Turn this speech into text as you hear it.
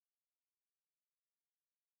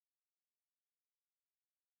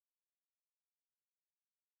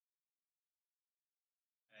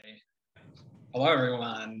Hello,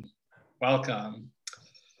 everyone. Welcome.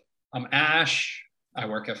 I'm Ash. I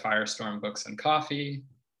work at Firestorm Books and Coffee,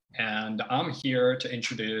 and I'm here to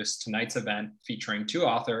introduce tonight's event featuring two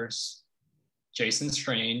authors, Jason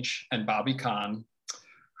Strange and Bobi Conn,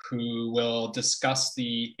 who will discuss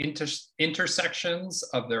the intersections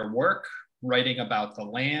of their work writing about the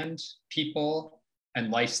land, people,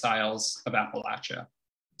 and lifestyles of Appalachia.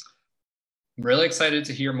 I'm really excited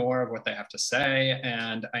to hear more of what they have to say,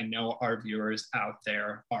 and I know our viewers out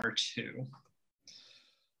there are too.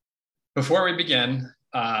 Before we begin,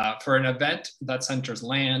 for an event that centers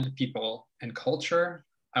land, people, and culture,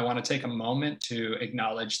 I want to take a moment to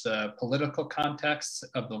acknowledge the political context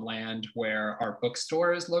of the land where our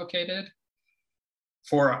bookstore is located.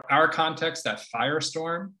 For our context at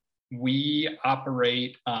Firestorm, we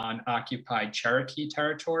operate on occupied Cherokee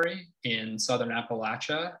territory in Southern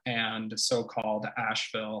Appalachia and so-called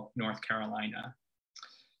Asheville, North Carolina.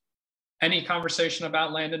 Any conversation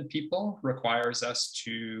about land and people requires us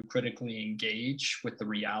to critically engage with the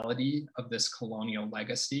reality of this colonial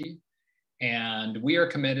legacy. And we are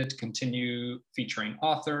committed to continue featuring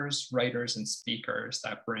authors, writers, and speakers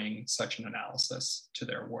that bring such an analysis to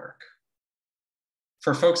their work.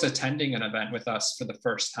 For folks attending an event with us for the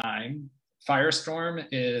first time, Firestorm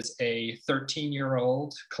is a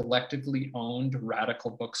 13-year-old collectively owned radical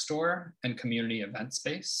bookstore and community event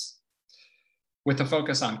space. With a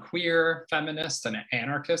focus on queer, feminist, and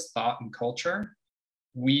anarchist thought and culture,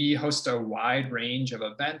 we host a wide range of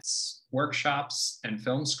events, workshops, and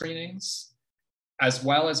film screenings, as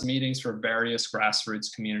well as meetings for various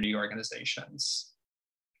grassroots community organizations.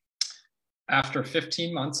 After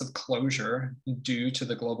 15 months of closure due to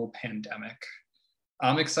the global pandemic,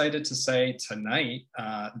 I'm excited to say tonight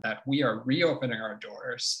that we are reopening our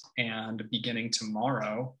doors, and beginning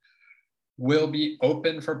tomorrow, we'll be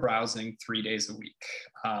open for browsing 3 days a week,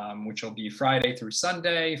 which will be Friday through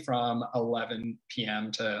Sunday from 11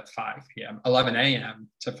 p.m. to 5 p.m., 11 a.m.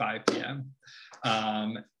 to 5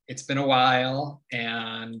 p.m. It's been a while,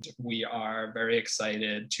 and we are very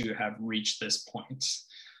excited to have reached this point.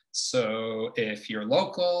 So if you're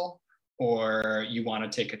local or you want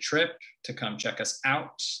to take a trip to come check us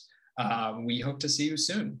out, we hope to see you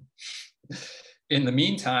soon. In the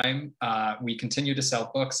meantime, we continue to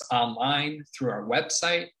sell books online through our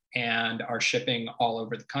website and are shipping all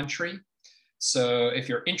over the country. So if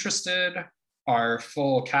you're interested, our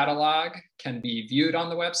full catalog can be viewed on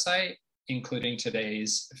the website, including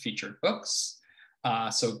today's featured books.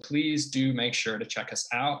 So please do make sure to check us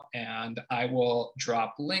out, and I will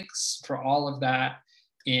drop links for all of that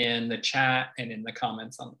in the chat and in the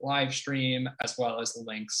comments on the live stream, as well as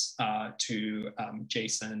links to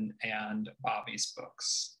Jason and Bobi's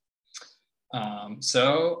books.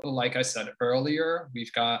 So like I said earlier,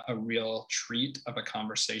 we've got a real treat of a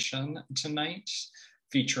conversation tonight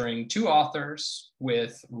featuring two authors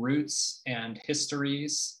with roots and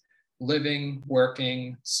histories living,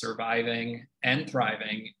 working, surviving, and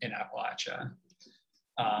thriving in Appalachia.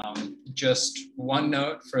 Just one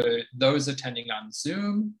note for those attending on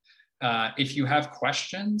Zoom, if you have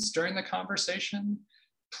questions during the conversation,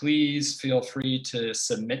 please feel free to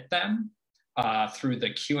submit them through the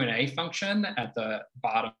Q&A function at the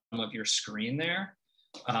bottom of your screen there.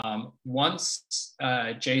 Once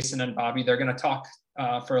Jason and Bobi, they're gonna talk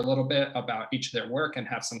for a little bit about each of their work and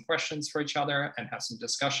have some questions for each other and have some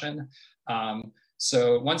discussion.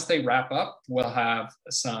 So once they wrap up, we'll have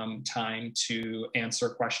some time to answer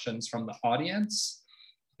questions from the audience.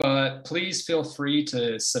 But please feel free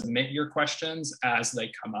to submit your questions as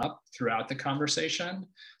they come up throughout the conversation,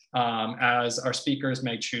 as our speakers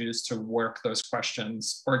may choose to work those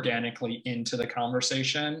questions organically into the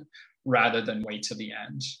conversation rather than wait to the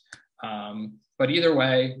end. But either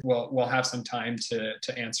way, we'll have some time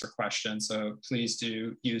to answer questions. So please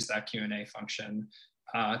do use that Q&A function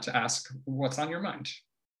to ask what's on your mind.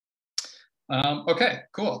 Okay,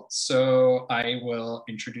 cool. So I will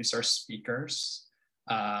introduce our speakers.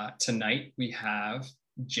 Tonight we have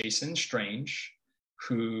Jason Strange,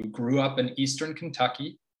 who grew up in Eastern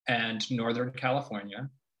Kentucky and Northern California,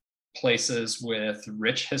 places with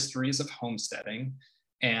rich histories of homesteading,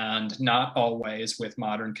 and not always with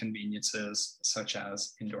modern conveniences such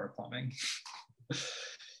as indoor plumbing.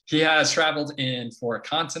 He has traveled in 4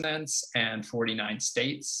 continents and 49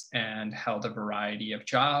 states and held a variety of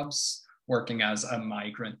jobs, working as a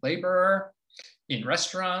migrant laborer, in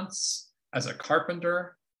restaurants, as a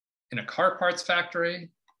carpenter, in a car parts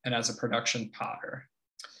factory, and as a production potter.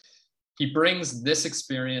 He brings this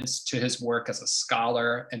experience to his work as a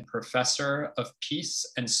scholar and professor of peace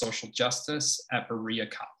and social justice at Berea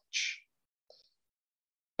College.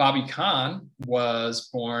 Bobi Conn was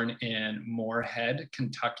born in Morehead,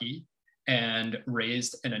 Kentucky, and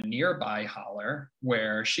raised in a nearby holler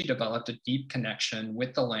where she developed a deep connection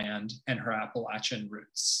with the land and her Appalachian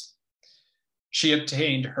roots. She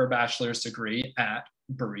obtained her bachelor's degree at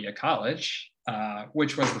Berea College,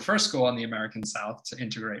 which was the first school in the American South to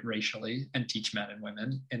integrate racially and teach men and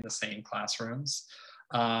women in the same classrooms,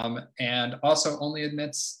 and also only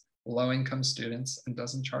admits low-income students and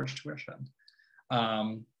doesn't charge tuition.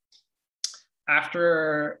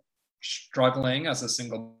 After struggling as a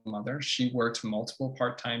single mother, she worked multiple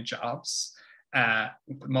part-time jobs at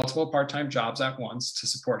once to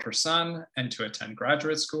support her son and to attend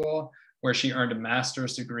graduate school, where she earned a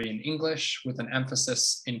master's degree in English with an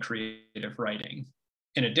emphasis in creative writing.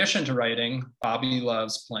 In addition to writing, Bobi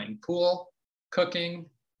loves playing pool, cooking,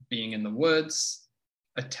 being in the woods,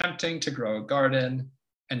 attempting to grow a garden,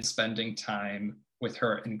 and spending time with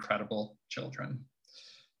her incredible children.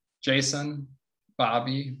 Jason,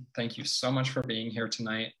 Bobi, thank you so much for being here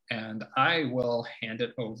tonight, and I will hand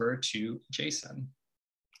it over to Jason.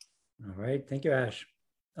 All right, thank you, Ash.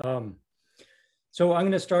 So I'm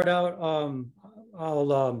going to start out,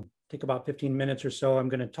 I'll take about 15 minutes or so. I'm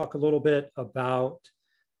going to talk a little bit about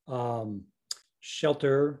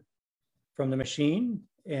shelter from the machine,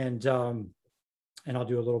 and I'll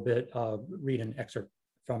do a little bit, read an excerpt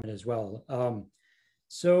from it as well.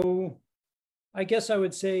 So I guess I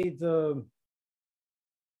would say the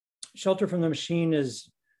shelter from the machine is,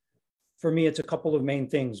 for me, it's a couple of main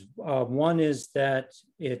things. One is that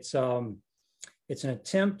it's my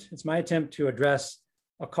attempt to address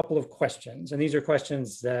a couple of questions. And these are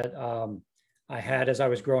questions that I had as I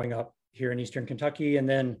was growing up here in Eastern Kentucky. And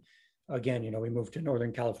then again, we moved to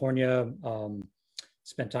Northern California,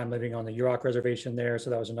 spent time living on the Yurok reservation there. So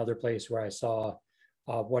that was another place where I saw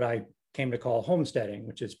what I came to call homesteading,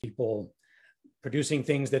 which is people producing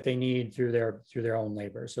things that they need through their own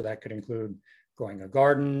labor. So that could include growing a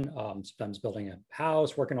garden, sometimes building a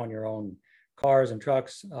house, working on your own cars and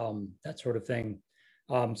trucks, that sort of thing.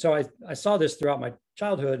 So I saw this throughout my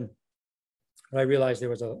childhood, but I realized there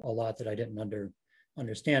was a lot that I didn't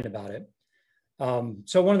understand about it.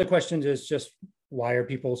 So one of the questions is just, why are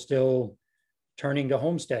people still turning to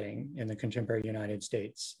homesteading in the contemporary United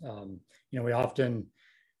States?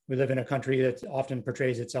 We live in a country that often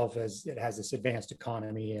portrays itself as it has this advanced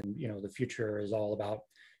economy, and the future is all about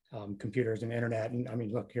computers and internet. And I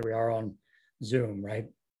mean, look, here we are on Zoom, right?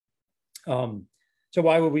 So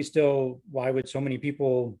why would so many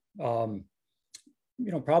people,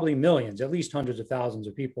 probably millions, at least hundreds of thousands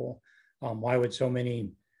of people, why would so many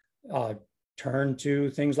turn to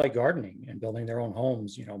things like gardening and building their own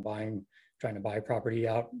homes, trying to buy property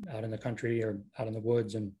out in the country or out in the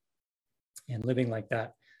woods and living like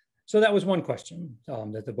that? So that was one question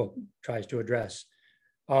that the book tries to address.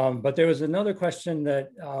 But there was another question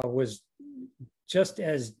that was just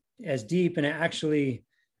as deep, and actually,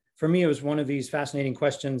 for me, it was one of these fascinating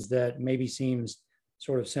questions that maybe seems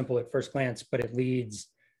sort of simple at first glance, but it leads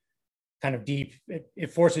kind of deep.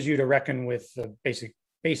 It forces you to reckon with the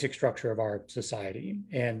basic structure of our society.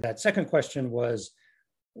 And that second question was,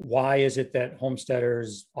 why is it that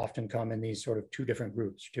homesteaders often come in these sort of two different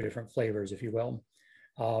groups, two different flavors, if you will?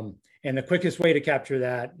 And the quickest way to capture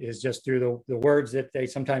that is just through the words that they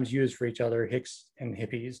sometimes use for each other, hicks and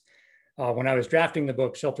hippies. When I was drafting the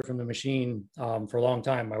book, Shelter from the Machine, for a long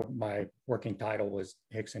time, my working title was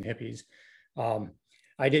Hicks and Hippies.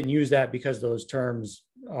 I didn't use that because those terms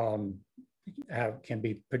can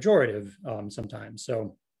be pejorative sometimes.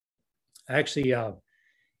 So actually,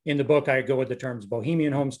 in the book, I go with the terms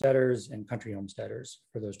bohemian homesteaders and country homesteaders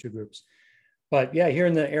for those two groups. But yeah, here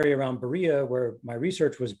in the area around Berea, where my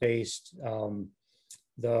research was based,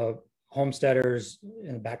 the homesteaders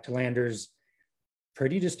and the back-to-landers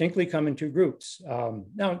pretty distinctly come in two groups.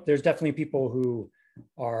 Now, there's definitely people who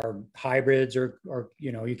are hybrids or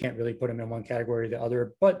you can't really put them in one category or the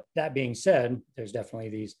other. But that being said, there's definitely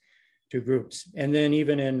these two groups. And then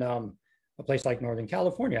even in a place like Northern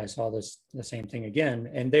California, I saw the same thing again.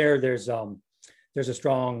 And there's a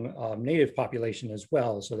strong native population as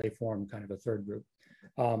well. So they form kind of a third group.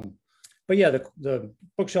 But yeah, the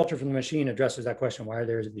book Shelter from the Machine addresses that question. Why are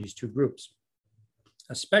there these two groups?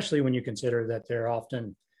 Especially when you consider that they're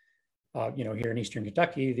often, here in Eastern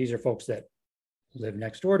Kentucky, these are folks that live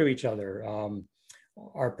next door to each other,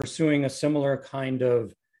 are pursuing a similar kind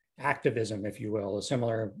of activism, if you will, a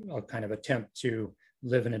similar kind of attempt to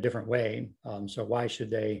live in a different way. So why should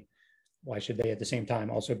they at the same time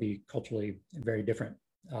also be culturally very different?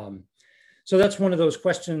 So that's one of those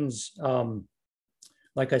questions.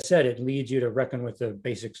 Like I said, it leads you to reckon with the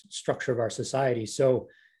basic structure of our society. So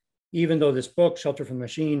even though this book, Shelter from the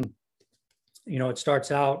Machine, you know, it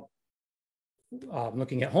starts out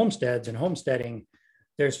looking at homesteads and homesteading,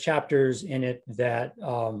 there's chapters in it that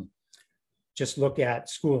just look at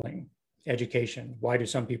schooling, education. Why do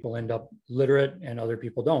some people end up literate and other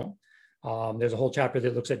people don't? There's a whole chapter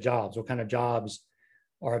that looks at jobs. What kind of jobs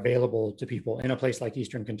are available to people in a place like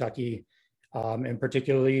Eastern Kentucky, and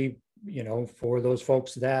particularly, you know, for those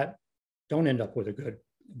folks that don't end up with a good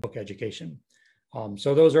book education.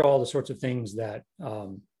 So those are all the sorts of things that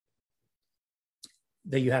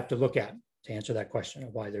that you have to look at to answer that question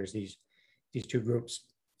of why there's these two groups.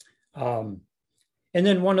 And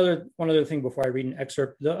then one other thing before I read an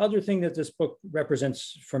excerpt, the other thing that this book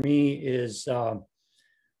represents for me is an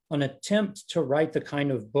attempt to write the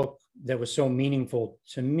kind of book that was so meaningful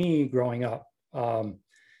to me growing up.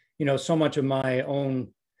 You know, so much of my own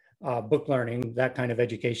book learning, that kind of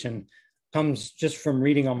education, comes just from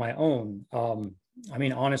reading on my own. I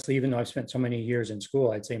mean, honestly, even though I've spent so many years in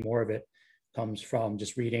school, I'd say more of it comes from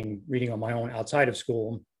just reading on my own outside of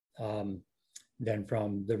school than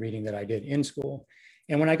from the reading that I did in school.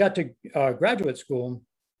 And when I got to graduate school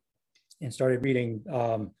and started reading,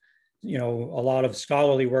 you know, a lot of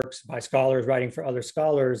scholarly works by scholars writing for other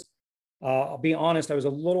scholars, I'll be honest, I was a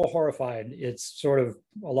little horrified. It's sort of,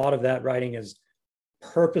 a lot of that writing is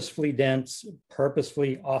purposefully dense,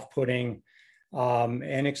 purposefully off-putting,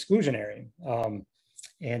 and exclusionary.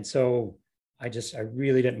 And so I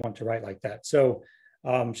really didn't want to write like that. So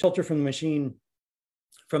Shelter from the Machine,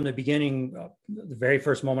 from the beginning, the very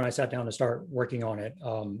first moment I sat down to start working on it,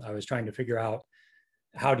 I was trying to figure out,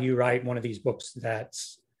 how do you write one of these books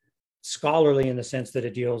that's scholarly in the sense that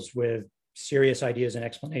it deals with serious ideas and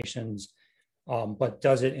explanations, but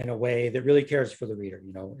does it in a way that really cares for the reader.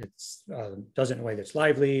 You know, it's does it in a way that's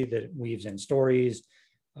lively, that weaves in stories,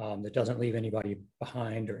 that doesn't leave anybody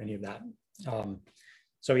behind or any of that.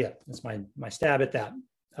 So yeah, that's my stab at that.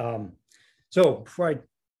 So before I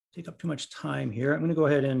take up too much time here, I'm going to go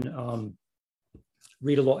ahead and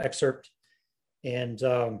read a little excerpt. And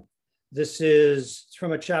this is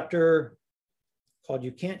from a chapter called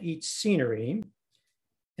 "You Can't Eat Scenery."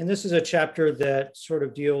 And this is a chapter that sort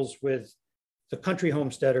of deals with the country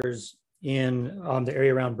homesteaders in the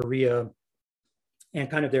area around Berea and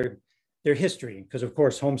kind of their history. Because of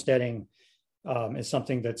course, homesteading is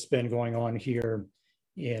something that's been going on here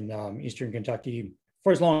in Eastern Kentucky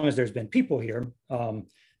for as long as there's been people here.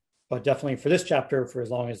 But definitely for this chapter, for as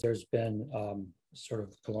long as there's been sort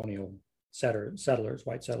of colonial settlers,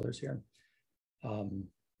 white settlers here.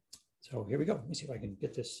 So here we go. Let me see if I can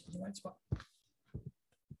get this in the right spot.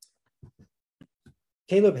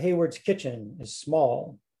 Caleb Hayward's kitchen is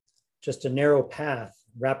small, just a narrow path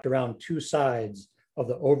wrapped around two sides of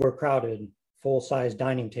the overcrowded, full-size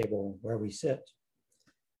dining table where we sit.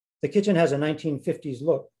 The kitchen has a 1950s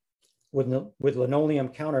look with linoleum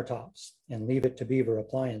countertops and Leave It to Beaver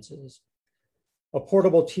appliances. A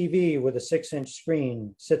portable TV with a 6-inch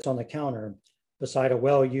screen sits on the counter beside a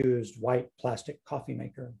well-used white plastic coffee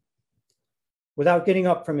maker. Without getting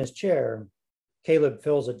up from his chair, Caleb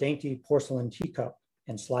fills a dainty porcelain teacup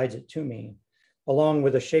and slides it to me, along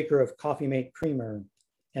with a shaker of Coffee Mate creamer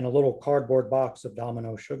and a little cardboard box of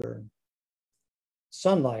Domino sugar.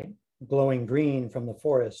 Sunlight, glowing green from the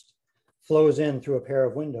forest, flows in through a pair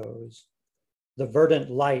of windows. The verdant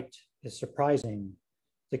light is surprising.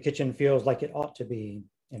 The kitchen feels like it ought to be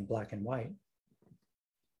in black and white.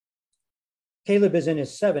 Caleb is in his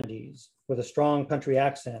 70s with a strong country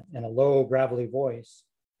accent and a low, gravelly voice.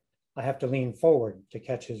 I have to lean forward to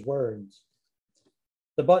catch his words.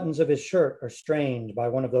 The buttons of his shirt are strained by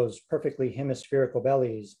one of those perfectly hemispherical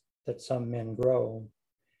bellies that some men grow.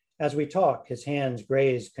 As we talk, his hands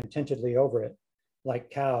graze contentedly over it,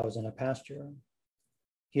 like cows in a pasture.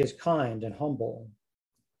 He is kind and humble.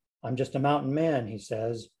 I'm just a mountain man, he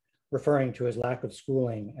says, referring to his lack of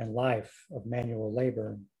schooling and life of manual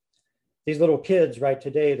labor. These little kids right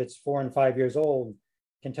today that's 4 and 5 years old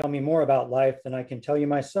can tell me more about life than I can tell you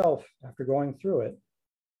myself after going through it.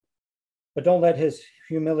 But don't let his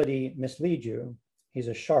humility mislead you. He's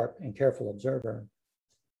a sharp and careful observer.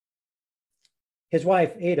 His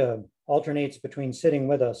wife, Ada, alternates between sitting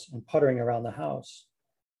with us and puttering around the house.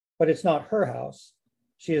 But it's not her house.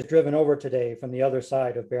 She is driven over today from the other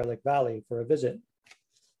side of Bear Lake Valley for a visit.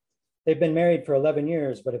 They've been married for 11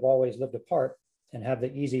 years, but have always lived apart and have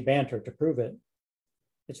the easy banter to prove it.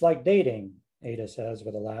 It's like dating, Ada says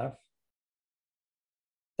with a laugh.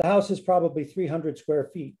 The house is probably 300 square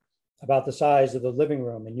feet, about the size of the living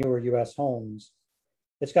room in newer US homes.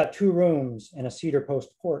 It's got 2 rooms and a cedar post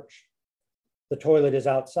porch. The toilet is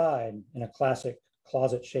outside in a classic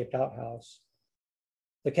closet-shaped outhouse.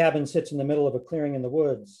 The cabin sits in the middle of a clearing in the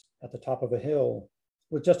woods at the top of a hill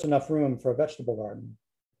with just enough room for a vegetable garden.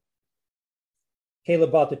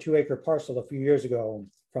 Caleb bought the 2-acre parcel a few years ago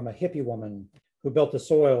from a hippie woman who built the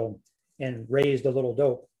soil and raised a little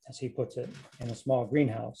dope, as he puts it, in a small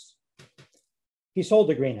greenhouse. He sold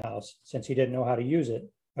the greenhouse since he didn't know how to use it,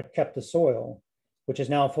 but kept the soil, which is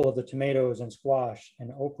now full of the tomatoes and squash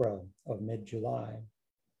and okra of mid-July.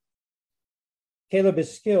 Caleb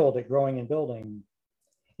is skilled at growing and building.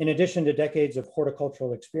 In addition to decades of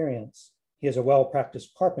horticultural experience, he is a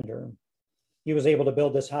well-practiced carpenter. He was able to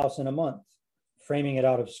build this house in a month, framing it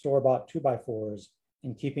out of store-bought 2x4s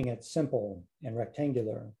and keeping it simple and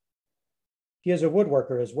rectangular. He is a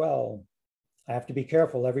woodworker as well. I have to be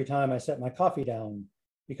careful every time I set my coffee down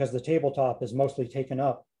because the tabletop is mostly taken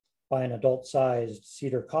up by an adult-sized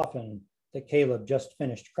cedar coffin that Caleb just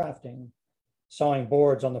finished crafting, sawing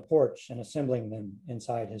boards on the porch and assembling them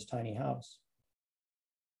inside his tiny house.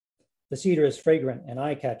 The cedar is fragrant and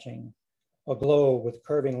eye-catching, aglow with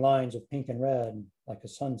curving lines of pink and red like a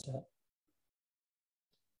sunset.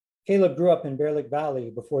 Caleb grew up in Berea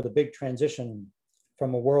Valley before the big transition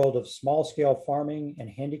from a world of small-scale farming and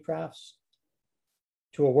handicrafts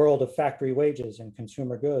to a world of factory wages and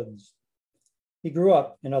consumer goods. He grew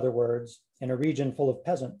up, in other words, in a region full of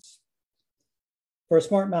peasants. For a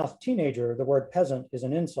smart-mouthed teenager, the word peasant is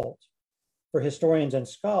an insult. For historians and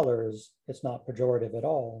scholars, it's not pejorative at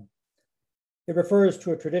all. It refers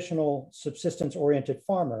to a traditional subsistence-oriented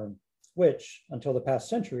farmer, which, until the past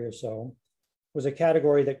century or so, was a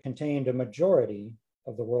category that contained a majority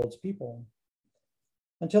of the world's people.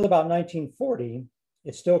 Until about 1940,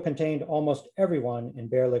 it still contained almost everyone in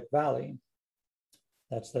Berea Valley.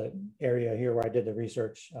 That's the area here where I did the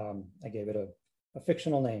research. I gave it a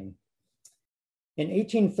fictional name. In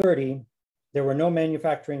 1830, there were no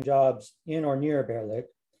manufacturing jobs in or near Berea,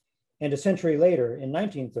 and a century later, in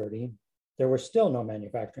 1930, there were still no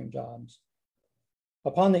manufacturing jobs.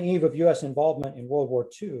 Upon the eve of US involvement in World War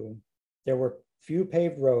II, there were few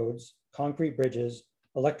paved roads, concrete bridges,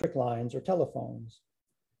 electric lines, or telephones.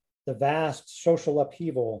 The vast social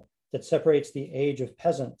upheaval that separates the age of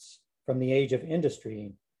peasants from the age of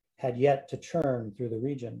industry had yet to churn through the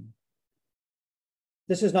region.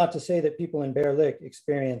 This is not to say that people in Berea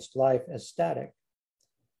experienced life as static.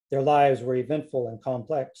 Their lives were eventful and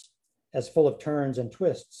complex, as full of turns and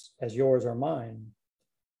twists as yours or mine.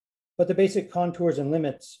 But the basic contours and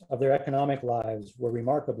limits of their economic lives were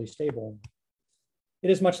remarkably stable.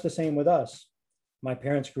 It is much the same with us. My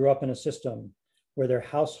parents grew up in a system where their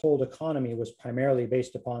household economy was primarily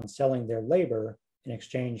based upon selling their labor in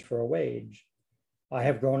exchange for a wage. I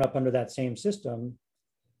have grown up under that same system,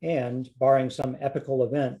 and barring some epical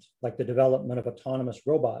event like the development of autonomous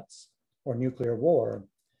robots or nuclear war,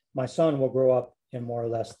 my son will grow up in more or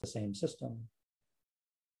less the same system.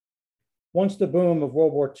 Once the boom of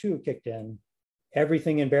World War II kicked in,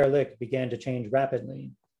 everything in Berea began to change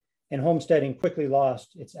rapidly, and homesteading quickly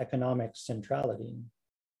lost its economic centrality.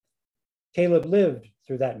 Caleb lived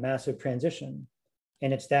through that massive transition,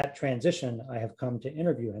 and it's that transition I have come to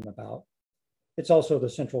interview him about. It's also the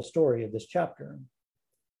central story of this chapter.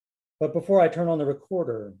 But before I turn on the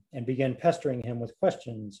recorder and begin pestering him with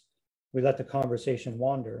questions, we let the conversation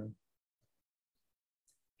wander.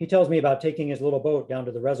 He tells me about taking his little boat down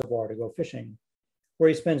to the reservoir to go fishing, where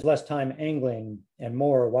he spends less time angling and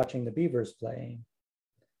more watching the beavers play.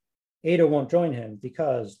 Ada won't join him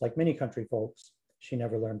because, like many country folks, she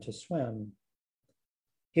never learned to swim.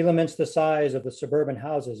 He laments the size of the suburban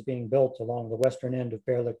houses being built along the western end of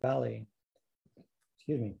Berea Valley.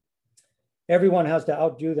 Everyone has to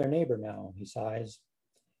outdo their neighbor now, he sighs.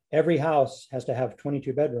 Every house has to have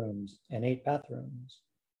 22 bedrooms and 8 bathrooms.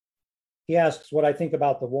 He asks what I think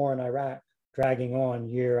about the war in Iraq, dragging on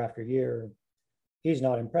year after year. He's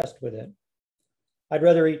not impressed with it. I'd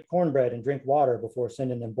rather eat cornbread and drink water before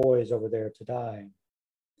sending them boys over there to die.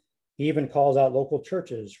 He even calls out local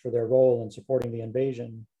churches for their role in supporting the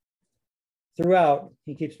invasion. Throughout,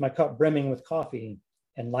 he keeps my cup brimming with coffee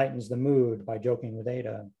and lightens the mood by joking with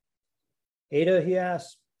Ada. Ada, he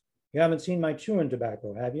asks, you haven't seen my chewing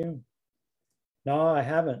tobacco, have you? No, I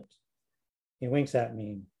haven't. He winks at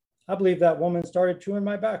me. I believe that woman started chewing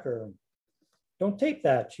my backer. Don't take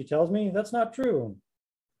that, she tells me. That's not true.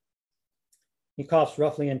 He coughs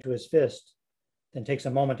roughly into his fist, then takes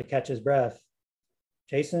a moment to catch his breath.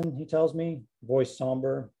 Jason, he tells me, voice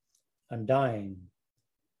somber, I'm dying.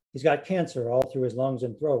 He's got cancer all through his lungs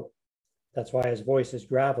and throat. That's why his voice is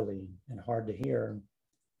gravelly and hard to hear.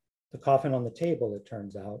 The coffin on the table, it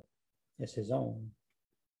turns out, is his own.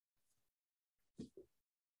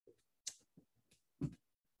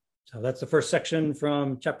 So that's the first section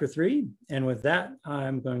from chapter 3. And with that,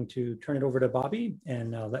 I'm going to turn it over to Bobi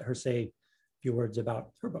and let her say a few words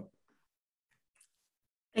about her book.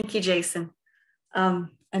 Thank you, Jason. And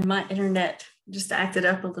my internet just acted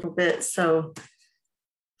up a little bit, so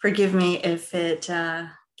forgive me if it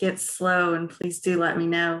gets slow, and please do let me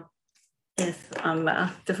know if I'm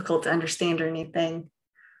difficult to understand or anything.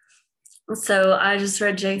 So I just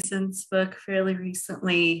read Jason's book fairly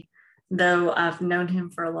recently, though I've known him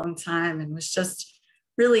for a long time, and was just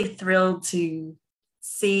really thrilled to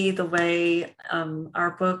see the way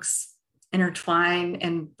our books intertwine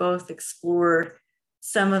and both explore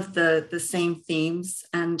some of the same themes.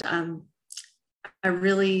 And I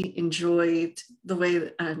really enjoyed the way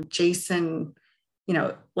that Jason, you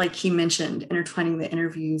know, like he mentioned, intertwining the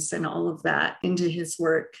interviews and all of that into his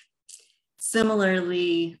work.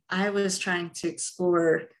 Similarly, I was trying to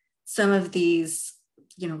explore some of these,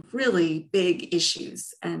 you know, really big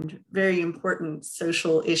issues and very important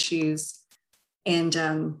social issues and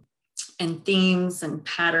themes and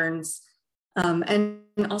patterns, and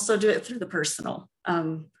also do it through the personal.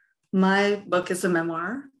 My book is a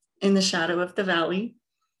memoir, In the Shadow of the Valley.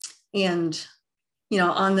 And, you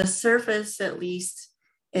know, on the surface, at least,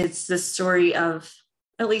 it's the story of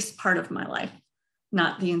at least part of my life,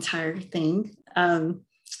 not the entire thing.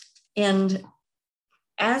 And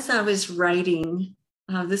as I was writing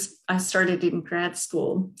this, I started in grad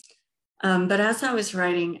school, but as I was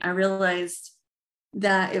writing, I realized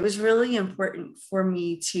that it was really important for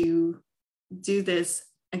me to do this,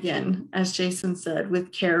 again, as Jason said,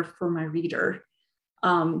 with care for my reader.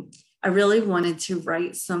 I really wanted to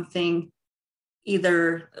write something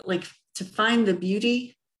either like to find the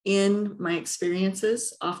beauty in my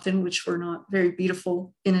experiences, often which were not very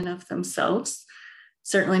beautiful in and of themselves,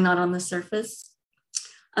 certainly not on the surface.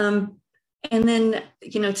 And then,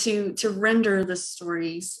 you know, to render the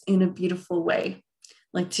stories in a beautiful way,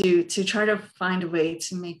 like to try to find a way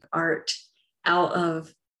to make art out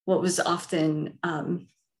of what was often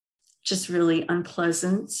just really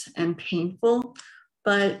unpleasant and painful.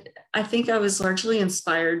 But I think I was largely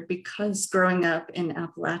inspired because growing up in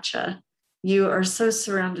Appalachia, you are so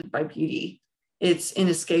surrounded by beauty. It's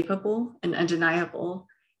inescapable and undeniable.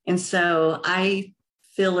 And so I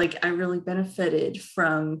feel like I really benefited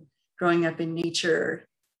from growing up in nature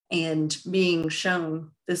and being shown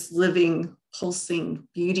this living, pulsing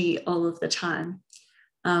beauty all of the time.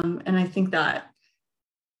 And I think that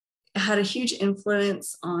had a huge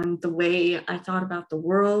influence on the way I thought about the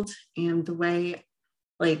world and the way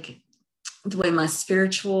my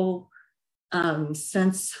spiritual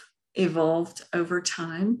sense evolved over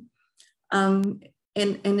time. And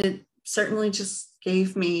it certainly just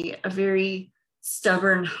gave me a very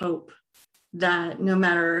stubborn hope that no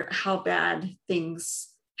matter how bad things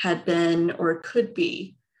had been or could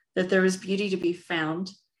be, that there was beauty to be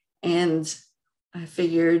found. And I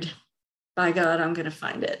figured, by God, I'm going to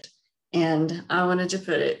find it. And I wanted to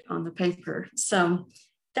put it on the paper. So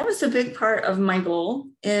that was a big part of my goal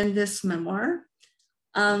in this memoir.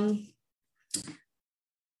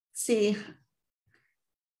 See,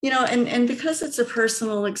 you know, and because it's a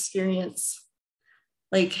personal experience,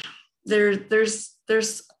 like there's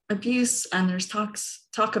abuse and there's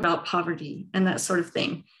talk about poverty and that sort of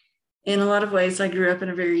thing. In a lot of ways, I grew up in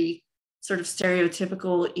a very sort of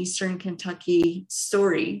stereotypical Eastern Kentucky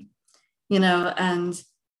story, you know, and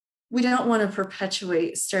we don't want to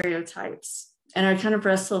perpetuate stereotypes. And I kind of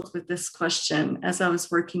wrestled with this question as I was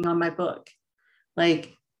working on my book.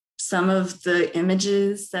 Like, some of the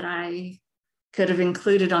images that I could have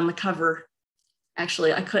included on the cover,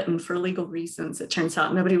 actually, I couldn't for legal reasons. It turns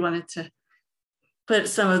out nobody wanted to put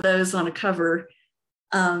some of those on a cover.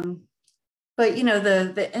 But, you know,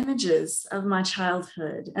 the images of my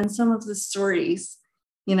childhood and some of the stories,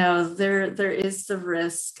 you know, there is the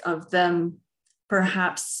risk of them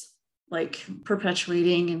perhaps like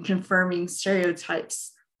perpetuating and confirming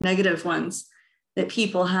stereotypes, negative ones that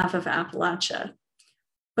people have of Appalachia.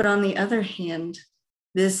 But on the other hand,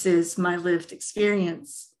 this is my lived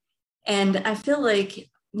experience. And I feel like,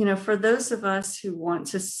 you know, for those of us who want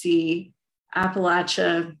to see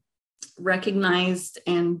Appalachia recognized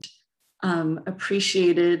and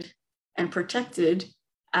appreciated and protected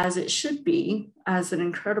as it should be, as an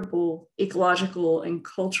incredible ecological and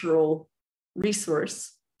cultural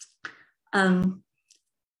resource, you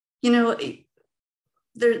know,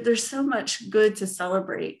 there's so much good to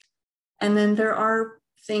celebrate. And then there are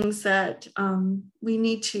things that we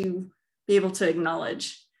need to be able to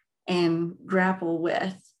acknowledge and grapple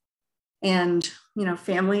with. And, you know,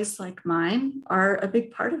 families like mine are a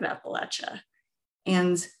big part of Appalachia.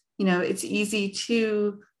 And, you know, it's easy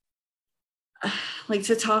to like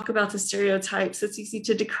to talk about the stereotypes. It's easy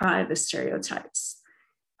to decry the stereotypes.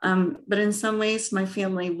 But in some ways, my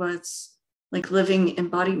family was like living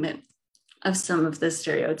embodiment of some of the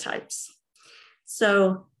stereotypes.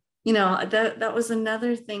 So, you know, that was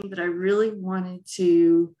another thing that I really wanted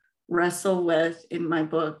to wrestle with in my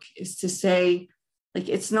book, is to say, like,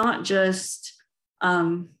 it's not just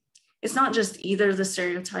either the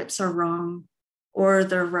stereotypes are wrong or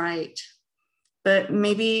they're right, but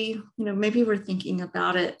maybe, you know, maybe we're thinking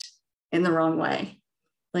about it in the wrong way.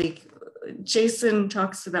 Like Jason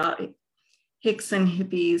talks about Hicks and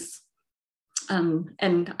hippies,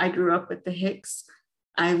 and I grew up with the Hicks.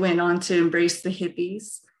 I went on to embrace the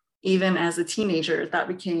hippies. Even as a teenager, that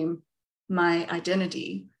became my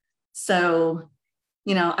identity. So,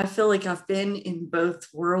 you know, I feel like I've been in both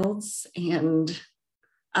worlds, and,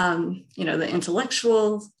 you know, the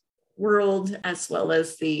intellectual world, as well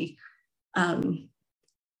as the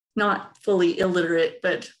not fully illiterate,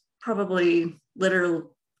 but probably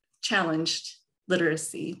literal challenged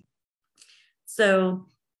literacy. So,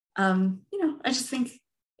 you know, I just think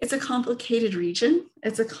it's a complicated region.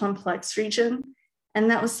 It's a complex region. And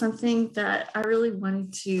that was something that I really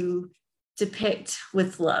wanted to depict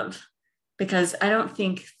with love, because I don't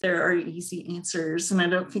think there are easy answers, and I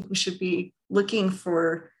don't think we should be looking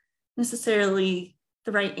for necessarily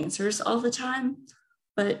the right answers all the time,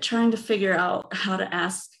 but trying to figure out how to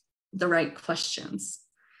ask the right questions.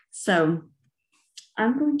 So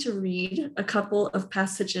I'm going to read a couple of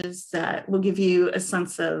passages that will give you a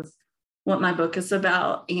sense of what my book is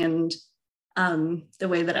about, and the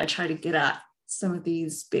way that I try to get at some of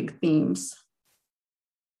these big themes.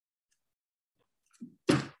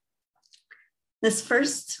 This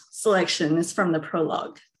first selection is from the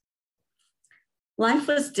prologue. Life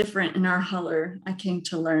was different in our holler, I came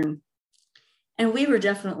to learn. And we were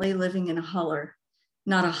definitely living in a holler,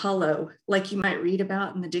 not a hollow, like you might read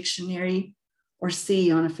about in the dictionary or see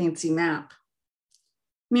on a fancy map.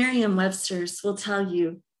 Merriam-Webster's will tell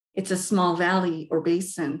you it's a small valley or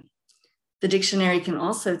basin. The dictionary can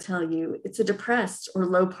also tell you it's a depressed or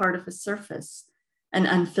low part of a surface, an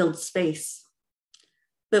unfilled space.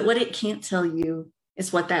 But what it can't tell you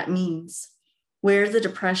is what that means, where the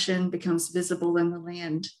depression becomes visible in the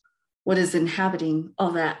land, what is inhabiting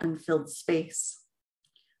all that unfilled space.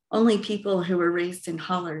 Only people who were raised in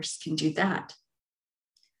hollers can do that.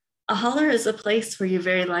 A holler is a place where you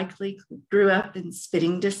very likely grew up in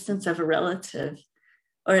spitting distance of a relative,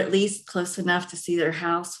 or at least close enough to see their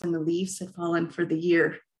house when the leaves had fallen for the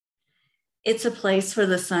year. It's a place where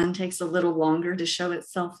the sun takes a little longer to show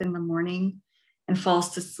itself in the morning and falls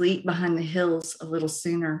to sleep behind the hills a little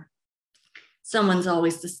sooner. Someone's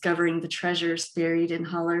always discovering the treasures buried in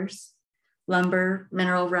hollers, lumber,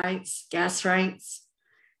 mineral rights, gas rights.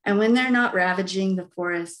 And when they're not ravaging the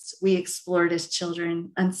forests we explored as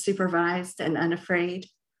children, unsupervised and unafraid,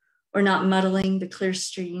 or not muddling the clear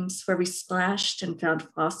streams where we splashed and found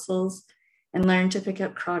fossils and learned to pick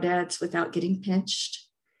up crawdads without getting pinched,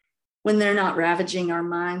 when they're not ravaging our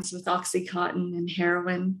minds with Oxycontin and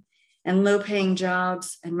heroin and low-paying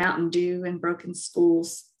jobs and Mountain Dew and broken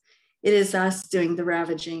schools, it is us doing the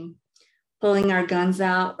ravaging, pulling our guns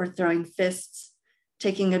out or throwing fists,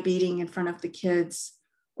 taking a beating in front of the kids,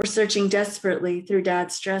 or searching desperately through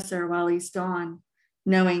Dad's dresser while he's gone,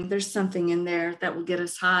 knowing there's something in there that will get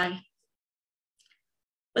us high.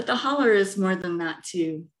 But the holler is more than that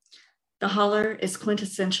too. The holler is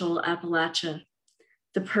quintessential Appalachia,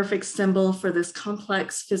 the perfect symbol for this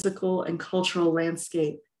complex physical and cultural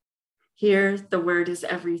landscape. Here, the word is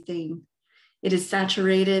everything. It is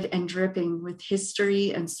saturated and dripping with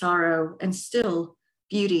history and sorrow, and still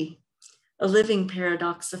beauty, a living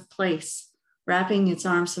paradox of place, wrapping its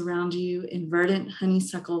arms around you in verdant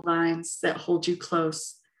honeysuckle vines that hold you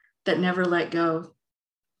close, that never let go.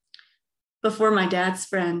 Before my dad's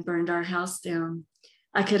friend burned our house down,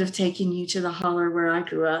 I could have taken you to the holler where I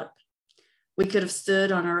grew up. We could have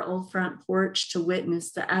stood on our old front porch to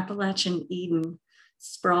witness the Appalachian Eden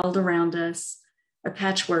sprawled around us, a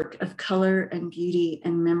patchwork of color and beauty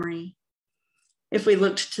and memory. If we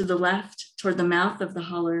looked to the left toward the mouth of the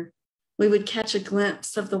holler, we would catch a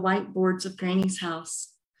glimpse of the white boards of Granny's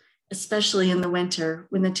house, especially in the winter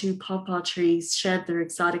when the 2 pawpaw trees shed their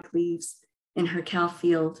exotic leaves in her cow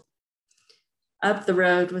field. Up the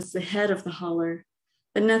road was the head of the holler,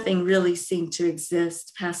 but nothing really seemed to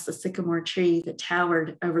exist past the sycamore tree that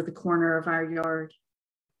towered over the corner of our yard.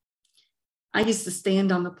 I used to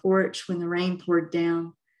stand on the porch when the rain poured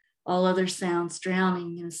down, all other sounds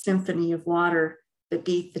drowning in a symphony of water that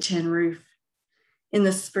beat the tin roof. In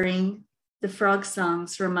the spring, the frog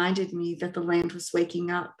songs reminded me that the land was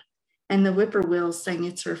waking up, and the whippoorwill sang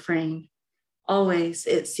its refrain, always,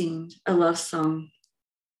 it seemed, a love song.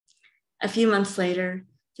 A few months later,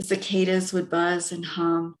 the cicadas would buzz and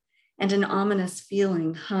hum, and an ominous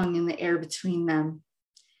feeling hung in the air between them.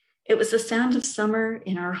 It was the sound of summer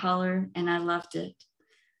in our holler, and I loved it,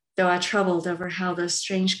 though I troubled over how those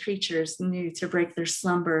strange creatures knew to break their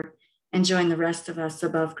slumber and join the rest of us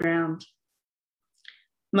above ground.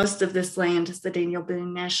 Most of this land is the Daniel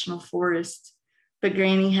Boone National Forest, but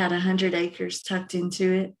Granny had 100 acres tucked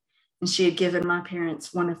into it, and she had given my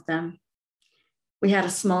parents one of them. We had a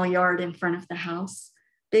small yard in front of the house,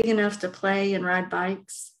 big enough to play and ride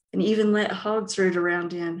bikes, and even let hogs root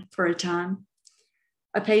around in for a time.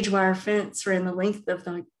 A page wire fence ran the length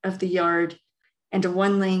of the yard, and a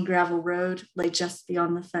one-lane gravel road lay just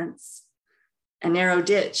beyond the fence. A narrow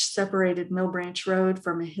ditch separated Mill Branch Road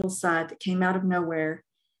from a hillside that came out of nowhere,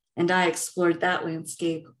 and I explored that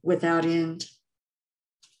landscape without end.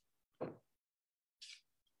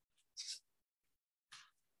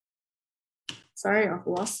 Sorry, I've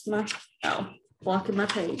lost blocking my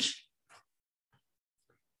page.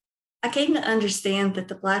 I came to understand that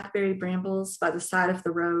the blackberry brambles by the side of the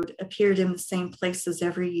road appeared in the same places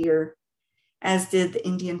every year, as did the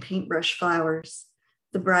Indian paintbrush flowers,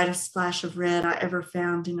 the brightest splash of red I ever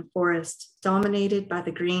found in a forest, dominated by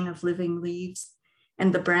the green of living leaves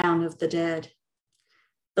and the brown of the dead.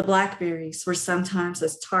 The blackberries were sometimes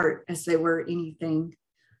as tart as they were anything,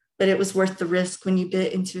 but it was worth the risk when you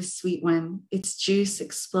bit into a sweet one, its juice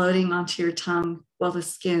exploding onto your tongue while the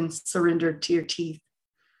skin surrendered to your teeth.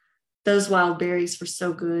 Those wild berries were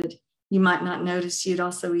so good, you might not notice you'd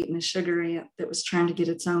also eaten a sugar ant that was trying to get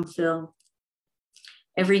its own fill.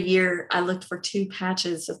 Every year, I looked for 2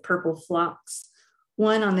 patches of purple phlox,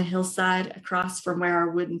 one on the hillside across from where our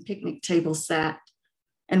wooden picnic table sat,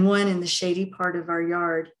 and one in the shady part of our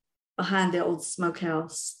yard behind the old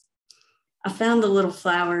smokehouse. I found the little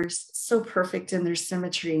flowers, so perfect in their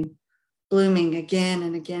symmetry, blooming again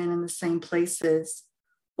and again in the same places,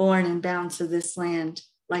 born and bound to this land,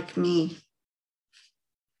 like me.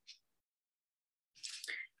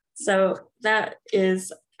 So that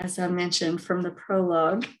is, as I mentioned, from the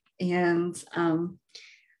prologue, and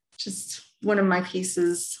just one of my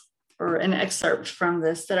pieces, or an excerpt from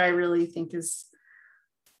this that I really think is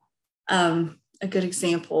a good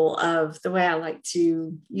example of the way I like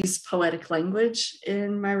to use poetic language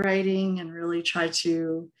in my writing and really try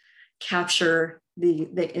to capture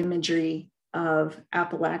the imagery of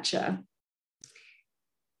Appalachia.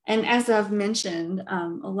 And as I've mentioned,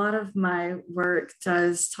 a lot of my work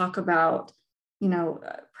does talk about,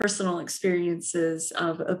 personal experiences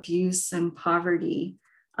of abuse and poverty.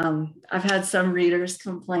 I've had some readers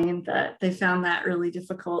complain that they found that really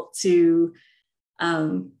difficult to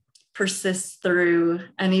persist through.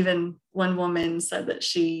 And even one woman said that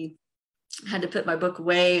she had to put my book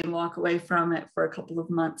away and walk away from it for a couple of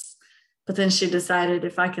months. But then she decided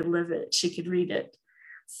if I could live it, she could read it.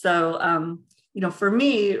 So, for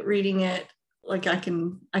me, reading it, like I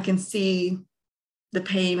can see the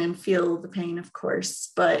pain and feel the pain, of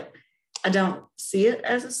course, but I don't see it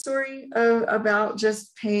as a story about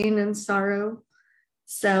just pain and sorrow.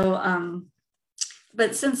 So,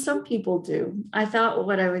 but since some people do, I thought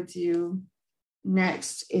what I would do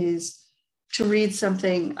next is to read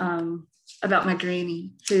something about my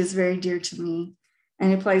granny, who is very dear to me,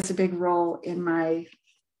 and who played a big role in my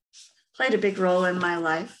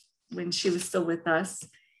life when she was still with us,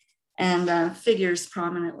 and figures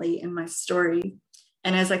prominently in my story.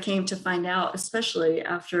 And as I came to find out, especially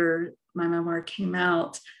after my memoir came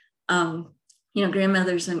out,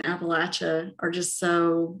 grandmothers in Appalachia are just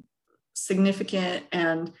so significant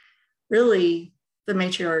and really the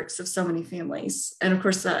matriarchs of so many families. And of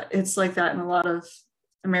course, it's like that in a lot of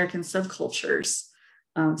American subcultures.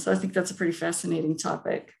 So I think that's a pretty fascinating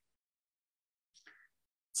topic.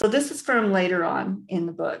 So this is from later on in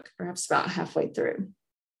the book, perhaps about halfway through.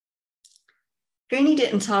 Granny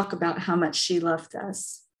didn't talk about how much she loved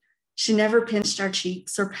us. She never pinched our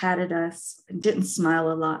cheeks or patted us and didn't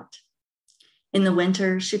smile a lot. In the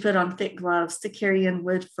winter, she put on thick gloves to carry in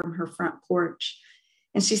wood from her front porch,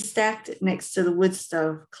 and she stacked it next to the wood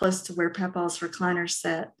stove close to where Papa's recliner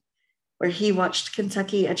sat, where he watched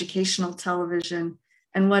Kentucky educational television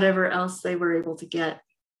and whatever else they were able to get.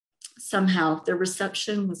 Somehow, their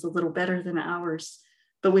reception was a little better than ours,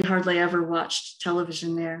 but we hardly ever watched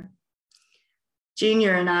television there.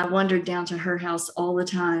 Junior and I wandered down to her house all the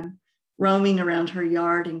time, roaming around her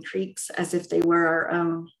yard and creeks as if they were our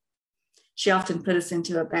own. She often put us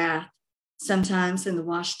into a bath, sometimes in the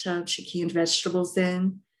wash tub she canned vegetables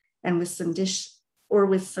in, and with some dish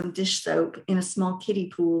soap in a small kiddie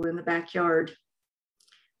pool in the backyard.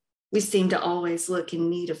 We seemed to always look in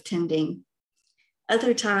need of tending.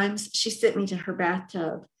 Other times, she sent me to her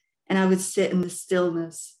bathtub, and I would sit in the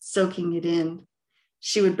stillness, soaking it in.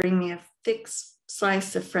 She would bring me a thick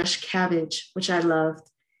slice of fresh cabbage, which I loved,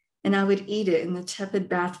 and I would eat it in the tepid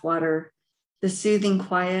bath water, the soothing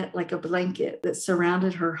quiet like a blanket that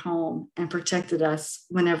surrounded her home and protected us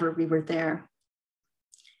whenever we were there.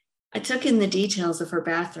 I took in the details of her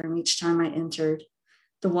bathroom each time I entered: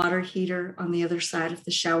 the water heater on the other side of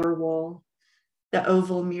the shower wall, the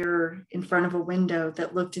oval mirror in front of a window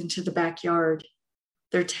that looked into the backyard,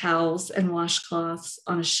 their towels and washcloths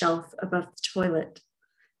on a shelf above the toilet,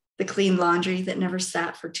 the clean laundry that never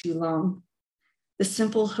sat for too long, the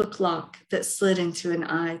simple hook lock that slid into an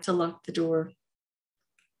eye to lock the door.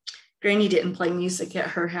 Granny didn't play music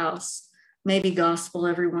at her house, maybe gospel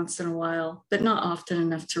every once in a while, but not often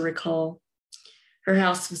enough to recall. Her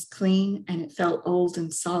house was clean and it felt old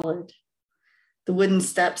and solid. The wooden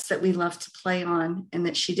steps that we loved to play on and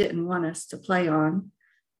that she didn't want us to play on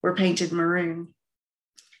were painted maroon.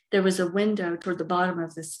 There was a window toward the bottom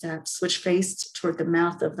of the steps, which faced toward the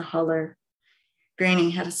mouth of the holler. Granny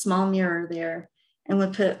had a small mirror there and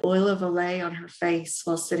would put oil of Olay on her face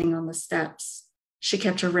while sitting on the steps. She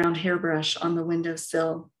kept her round hairbrush on the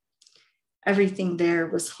windowsill. Everything there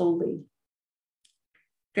was holy.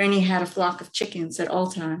 Granny had a flock of chickens at all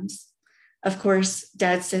times. Of course,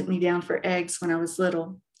 Dad sent me down for eggs when I was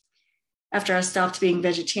little. After I stopped being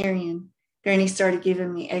vegetarian, Granny started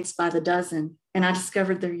giving me eggs by the dozen, and I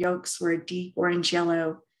discovered their yolks were a deep orange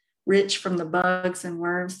yellow, rich from the bugs and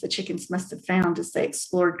worms the chickens must have found as they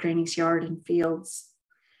explored Granny's yard and fields.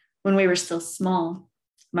 When we were still small,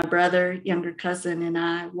 my brother, younger cousin, and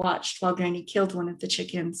I watched while Granny killed one of the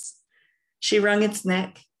chickens. She wrung its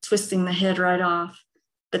neck, twisting the head right off,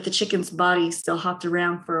 but the chicken's body still hopped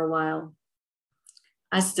around for a while.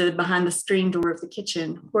 I stood behind the screen door of the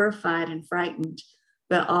kitchen, horrified and frightened,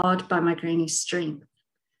 but awed by my granny's strength.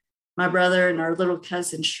 My brother and our little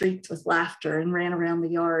cousin shrieked with laughter and ran around the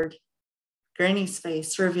yard. Granny's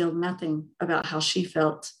face revealed nothing about how she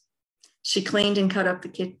felt. She cleaned and cut up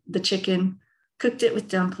the chicken, cooked it with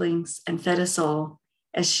dumplings, and fed us all,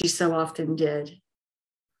 as she so often did.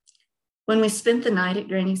 When we spent the night at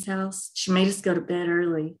Granny's house, she made us go to bed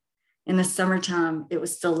early. In the summertime, it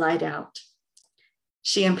was still light out.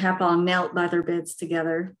 She and Papa knelt by their beds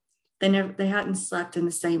together. They hadn't slept in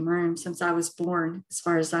the same room since I was born, as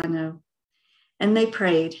far as I know. And they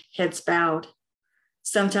prayed, heads bowed.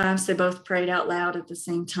 Sometimes they both prayed out loud at the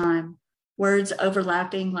same time, words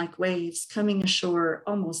overlapping like waves coming ashore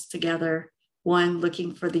almost together, one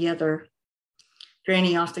looking for the other.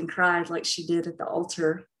 Granny often cried like she did at the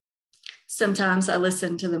altar. Sometimes I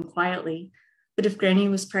listened to them quietly, but if Granny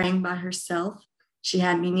was praying by herself, she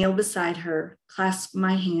had me kneel beside her, clasp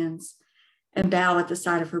my hands, and bow at the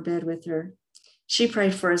side of her bed with her. She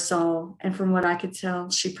prayed for us all, and from what I could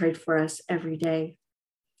tell, she prayed for us every day.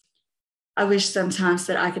 I wish sometimes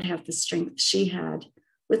that I could have the strength she had,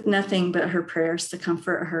 with nothing but her prayers to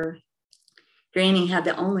comfort her. Granny had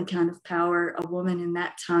the only kind of power a woman in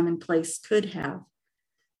that time and place could have,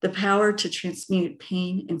 the power to transmute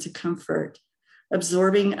pain into comfort,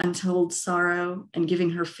 absorbing untold sorrow and giving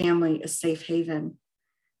her family a safe haven.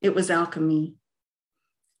 It was alchemy.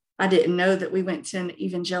 I didn't know that we went to an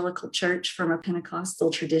evangelical church from a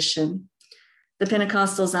Pentecostal tradition. The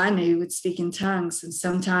Pentecostals I knew would speak in tongues and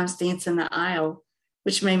sometimes dance in the aisle,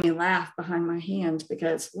 which made me laugh behind my hand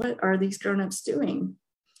because what are these grown-ups doing?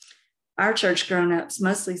 Our church grown-ups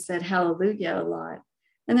mostly said hallelujah a lot,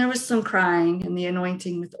 and there was some crying and the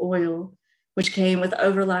anointing with oil, which came with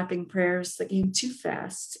overlapping prayers that came too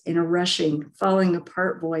fast in a rushing, falling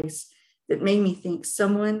apart voice that made me think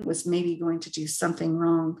someone was maybe going to do something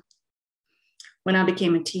wrong. When I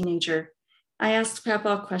became a teenager, I asked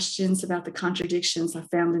Papa questions about the contradictions I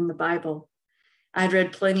found in the Bible. I'd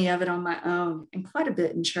read plenty of it on my own and quite a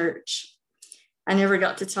bit in church. I never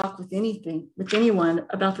got to talk with anyone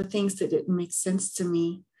about the things that didn't make sense to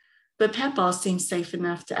me, but Papa seemed safe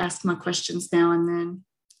enough to ask my questions now and then.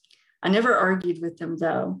 I never argued with him,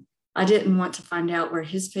 though. I didn't want to find out where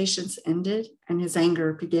his patience ended and his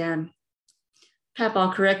anger began.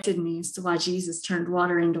 Papa corrected me as to why Jesus turned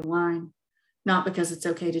water into wine, not because it's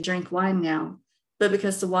okay to drink wine now, but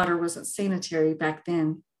because the water wasn't sanitary back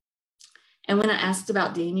then. And when I asked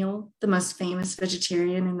about Daniel, the most famous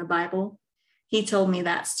vegetarian in the Bible, he told me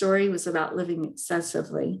that story was about living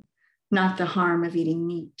excessively, not the harm of eating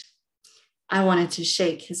meat. I wanted to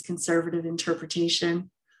shake his conservative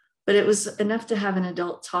interpretation, but it was enough to have an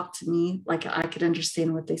adult talk to me like I could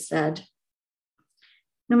understand what they said.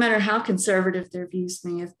 No matter how conservative their views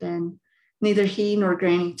may have been, neither he nor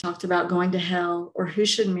Granny talked about going to hell or who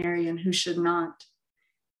should marry and who should not.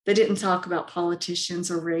 They didn't talk about politicians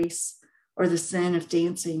or race or the sin of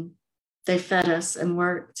dancing. They fed us and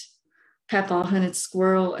worked. Papa hunted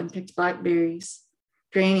squirrel and picked blackberries.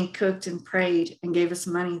 Granny cooked and prayed and gave us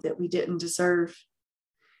money that we didn't deserve.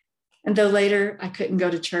 And though later I couldn't go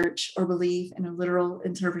to church or believe in a literal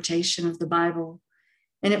interpretation of the Bible,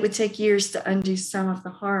 and it would take years to undo some of the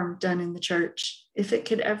harm done in the church, if it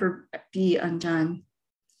could ever be undone.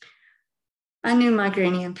 I knew my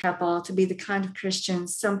granny and Papa to be the kind of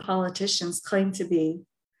Christians some politicians claim to be,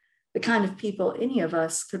 the kind of people any of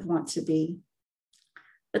us could want to be.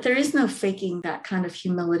 But there is no faking that kind of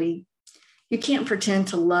humility. You can't pretend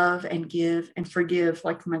to love and give and forgive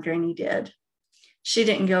like my granny did. She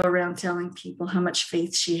didn't go around telling people how much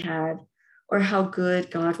faith she had or how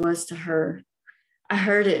good God was to her. I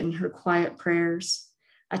heard it in her quiet prayers.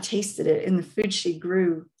 I tasted it in the food she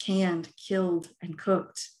grew, canned, killed, and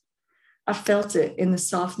cooked. I felt it in the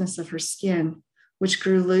softness of her skin, which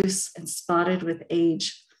grew loose and spotted with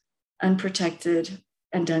age, unprotected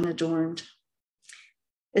and unadorned.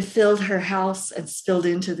 It filled her house and spilled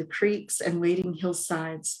into the creeks and waiting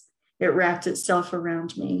hillsides. It wrapped itself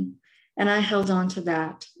around me, and I held on to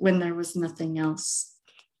that when there was nothing else.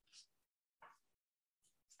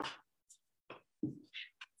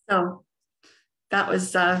 So that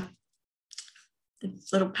was the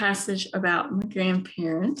little passage about my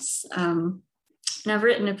grandparents. And I've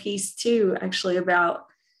written a piece too, actually, about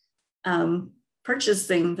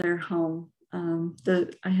purchasing their home.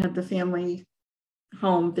 I had the family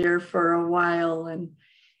home there for a while and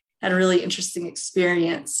had a really interesting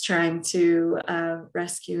experience trying to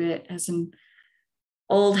rescue it as an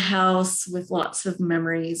old house with lots of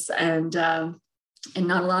memories and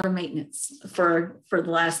not a lot of maintenance for the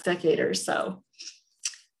last decade or so.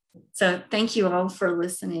 So thank you all for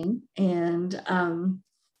listening. And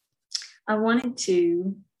I wanted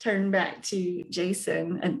to turn back to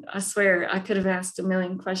Jason. And I swear I could have asked a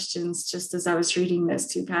million questions just as I was reading those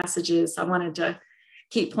two passages. I wanted to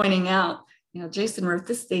keep pointing out, Jason wrote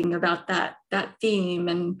this thing about that theme,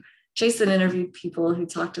 and Jason interviewed people who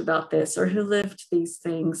talked about this or who lived these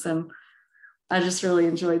things. And I just really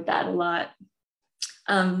enjoyed that a lot.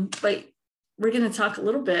 But we're going to talk a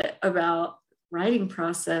little bit about writing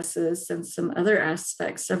processes and some other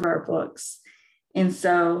aspects of our books. And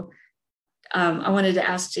so I wanted to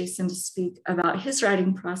ask Jason to speak about his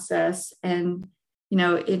writing process. And,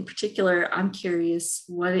 in particular, I'm curious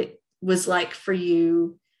what it was like for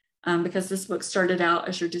you, because this book started out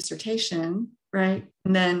as your dissertation, right?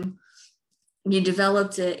 And then you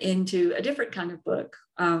developed it into a different kind of book,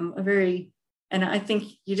 and I think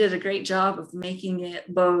you did a great job of making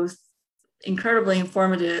it both incredibly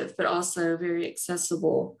informative, but also very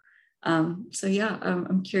accessible. So yeah,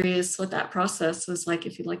 I'm curious what that process was like,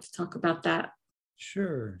 if you'd like to talk about that.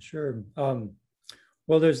 Sure.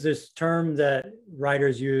 Well, there's this term that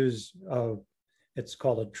writers use, it's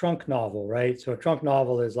called a trunk novel, right? So a trunk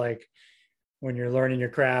novel is like when you're learning your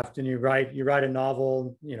craft and you write a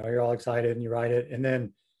novel, you're all excited and you write it, and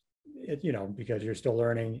then because you're still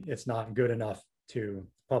learning, it's not good enough to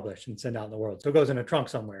publish and send out in the world. So it goes in a trunk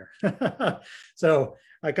somewhere. So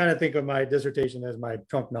I kind of think of my dissertation as my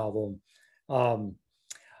trunk novel.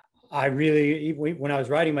 I really, when I was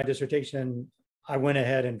writing my dissertation, I went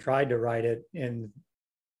ahead and tried to write it in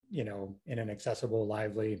an accessible,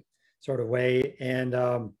 lively sort of way, and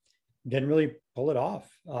didn't really pull it off.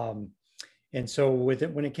 And so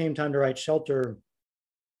when it came time to write Shelter,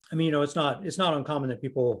 it's not uncommon that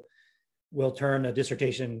people will turn a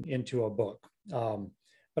dissertation into a book.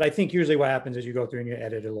 But I think usually what happens is you go through and you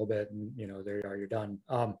edit it a little bit, and there you are, you're done.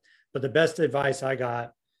 But the best advice I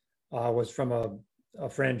got was from a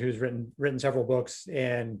friend who's written several books,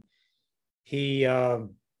 and he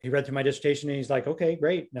read through my dissertation and he's like, okay,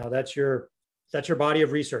 great. Now that's your body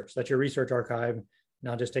of research. That's your research archive.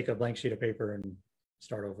 Now just take a blank sheet of paper and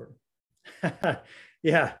start over.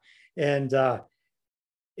 Yeah. And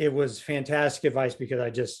it was fantastic advice, because I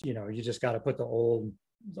just, you just got to put the old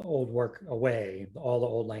work away, all the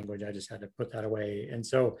old language. I just had to put that away. And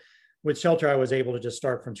so with Shelter, I was able to just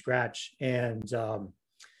start from scratch. And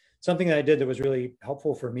something that I did that was really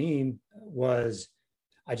helpful for me was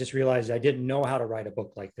I just realized I didn't know how to write a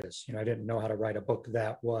book like this. I didn't know how to write a book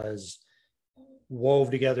that was wove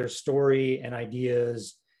together story and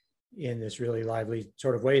ideas in this really lively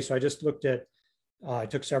sort of way. So I just looked at, I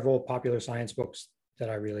took several popular science books that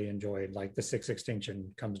I really enjoyed, like The Sixth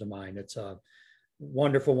Extinction comes to mind. It's a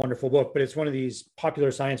wonderful, wonderful book, but it's one of these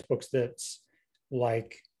popular science books that's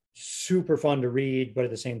like super fun to read, but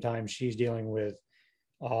at the same time, she's dealing with,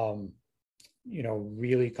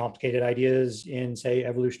 really complicated ideas in, say,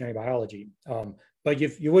 evolutionary biology. but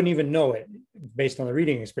you wouldn't even know it based on the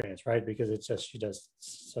reading experience, right? Because it's just, she does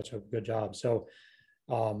such a good job. So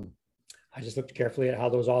I just looked carefully at how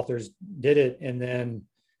those authors did it, and then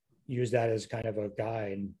used that as kind of a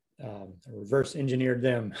guide, reverse engineered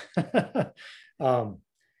them.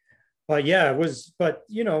 But yeah, it was, but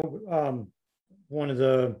you know, one of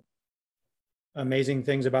the amazing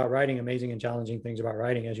things about writing, amazing and challenging things about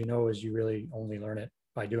writing, as you know, is you really only learn it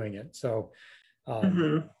by doing it. So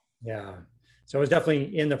yeah, so it was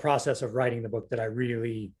definitely in the process of writing the book that I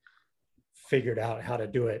really figured out how to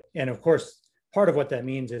do it. And of course, part of what that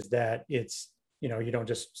means is that it's, you know, you don't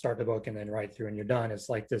just start the book and then write through and you're done. It's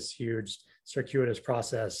like this huge circuitous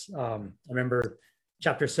process. I remember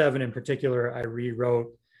chapter 7 in particular, I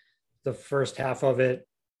rewrote the first half of it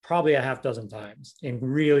probably a half dozen times in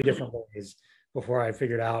really different ways before I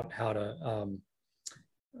figured out how to,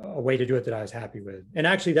 a way to do it that I was happy with. And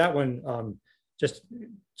actually that one, just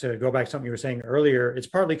to go back to something you were saying earlier, it's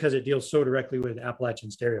partly because it deals so directly with Appalachian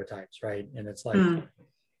stereotypes, right? And it's like,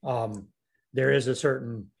 there is a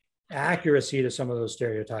certain accuracy to some of those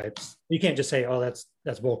stereotypes. You can't just say, oh, that's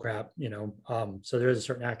bullcrap, you know? So there is a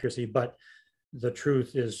certain accuracy, but the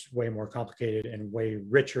truth is way more complicated and way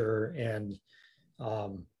richer. And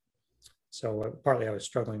so partly I was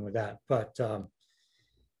struggling with that, but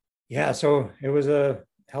yeah, so it was a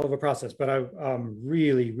hell of a process, but I'm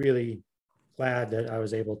really, really glad that I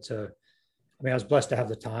was able to, I mean, I was blessed to have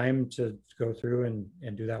the time to go through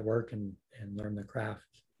and do that work and learn the craft.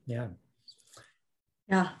 Yeah.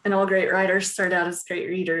 Yeah. And all great writers start out as great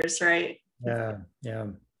readers, right? Yeah. Yeah.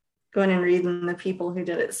 Going and reading the people who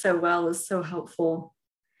did it so well is so helpful.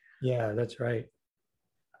 Yeah, that's right.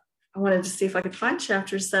 I wanted to see if I could find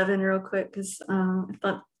chapter 7 real quick because I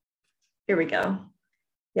thought, here we go.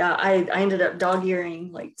 Yeah, I ended up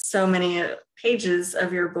dog-earing like so many pages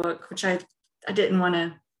of your book, which I didn't want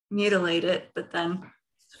to mutilate it, but then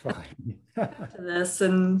it's fine. to this,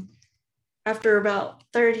 and after about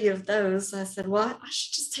 30 of those, I said, well, I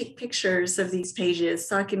should just take pictures of these pages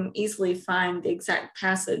so I can easily find the exact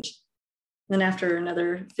passage. Then after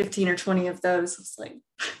another 15 or 20 of those, I was like,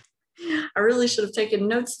 I really should have taken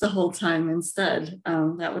notes the whole time instead.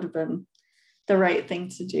 That would have been the right thing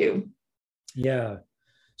to do. Yeah.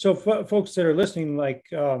 So folks that are listening, like,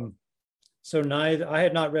 so I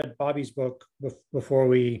had not read Bobi's book before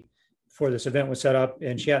this event was set up,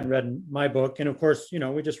 and she hadn't read my book. And of course, you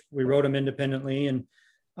know, we wrote them independently. And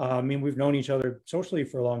I mean, we've known each other socially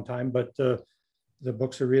for a long time, but the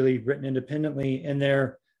books are really written independently, and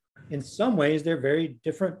in some ways, they're very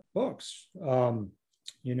different books.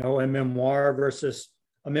 You know, a memoir of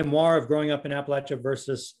growing up in Appalachia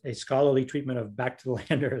versus a scholarly treatment of Back to the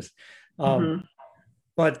Landers.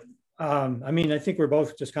 But I mean, I think we're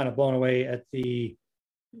both just kind of blown away at the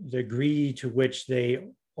degree to which they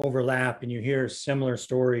overlap, and you hear similar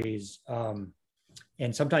stories,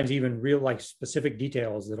 and sometimes even real, like, specific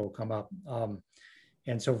details that'll come up.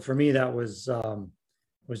 And so for me, that was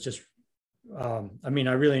just, I mean,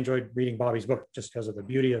 I really enjoyed reading Bobi's book just because of the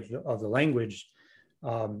beauty of the language,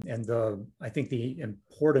 and I think the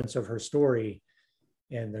importance of her story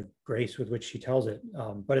and the grace with which she tells it.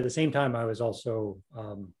 But at the same time, I was also,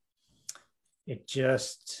 it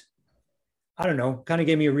just, I don't know, kind of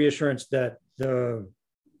gave me a reassurance that the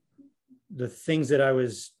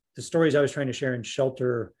stories I was trying to share in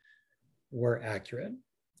Shelter were accurate,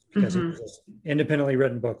 because it was an independently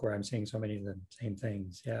written book where I'm seeing so many of the same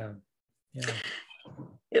things. Yeah. Yeah.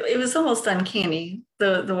 It was almost uncanny,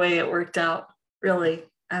 the way it worked out, really.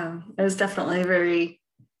 It was definitely very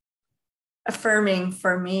affirming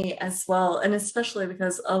for me as well, and especially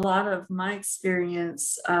because a lot of my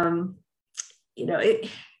experience, you know,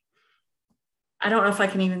 I don't know if I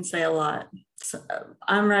can even say a lot. So,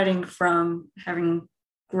 I'm writing from having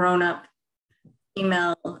grown up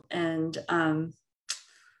female, and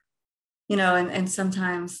you know, and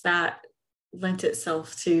sometimes that lent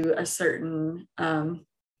itself to a certain set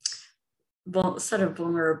of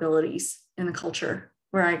vulnerabilities in the culture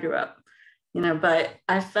where I grew up, you know. But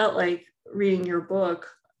I felt like reading your book,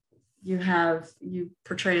 you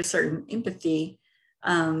portray a certain empathy,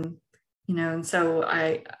 you know, and so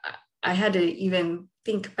I had to even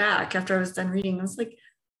think back after I was done reading. I was like,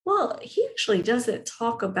 well, he actually doesn't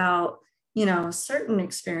talk about, you know, certain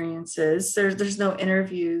experiences. There's no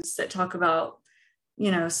interviews that talk about,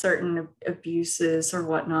 you know, certain abuses or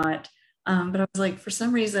whatnot. But I was like, for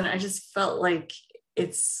some reason, I just felt like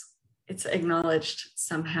it's acknowledged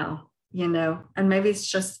somehow, you know, and maybe it's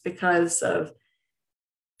just because of,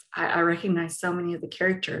 I recognize so many of the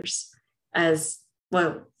characters as,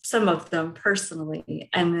 well, some of them personally,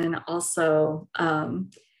 and then also,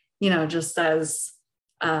 you know, just as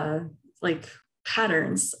like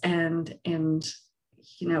patterns and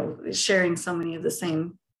you know, sharing so many of the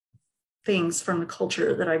same things from the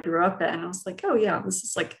culture that I grew up in. I was like, oh yeah, this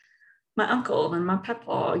is like my uncle and my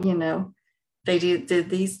papa, you know, they did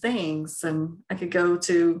these things. And I could go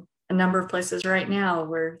to a number of places right now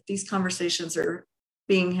where these conversations are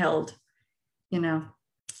being held, you know,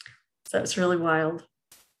 so it's really wild.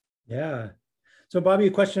 Yeah. So Bobi,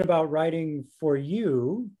 a question about writing for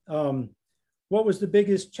you. What was the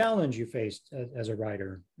biggest challenge you faced as a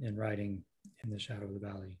writer in writing In the Shadow of the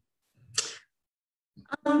Valley?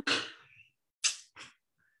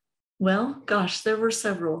 Well, gosh, there were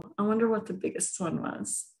several. I wonder what the biggest one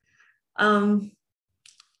was.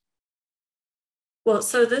 Well,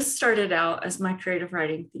 so this started out as my creative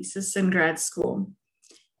writing thesis in grad school.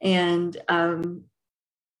 And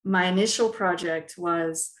my initial project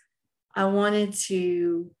was I wanted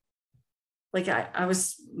to, like, I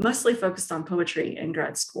was mostly focused on poetry in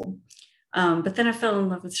grad school. But then I fell in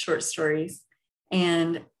love with short stories.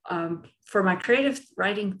 And for my creative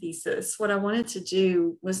writing thesis, what I wanted to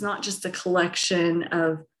do was not just a collection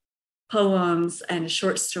of poems and a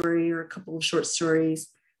short story or a couple of short stories,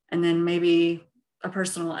 and then maybe a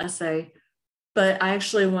personal essay, but I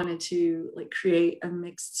actually wanted to like create a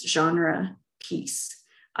mixed genre piece.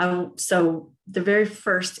 So the very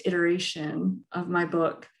first iteration of my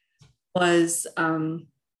book was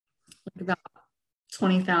like about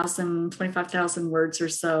 20,000, 25,000 words or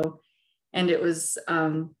so. And it was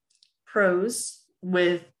prose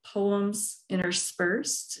with poems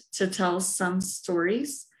interspersed to tell some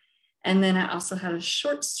stories. And then I also had a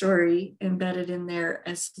short story embedded in there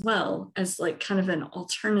as well as like kind of an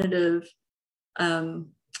alternative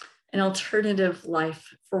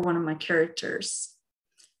life for one of my characters.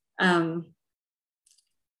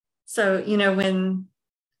 So, you know,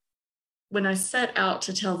 when I set out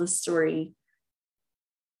to tell the story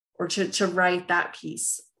or to write that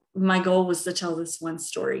piece, my goal was to tell this one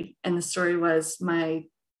story. And the story was my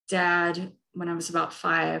dad, when I was about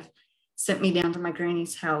 5, sent me down to my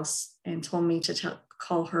granny's house and told me to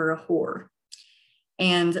call her a whore.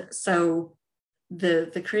 And so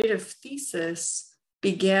the creative thesis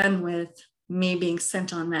began with me being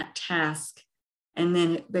sent on that task. And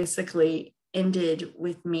then it basically ended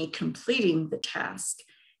with me completing the task.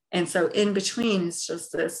 And so in between, it's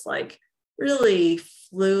just this like really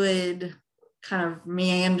fluid, kind of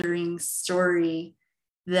meandering story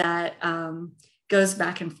that goes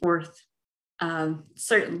back and forth,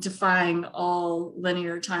 certainly defying all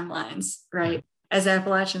linear timelines, right? As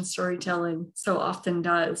Appalachian storytelling so often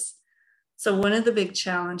does. So one of the big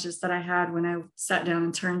challenges that I had when I sat down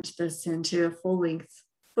and turned this into a full-length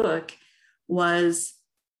book was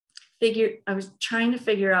I was trying to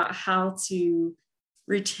figure out how to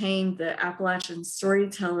retain the Appalachian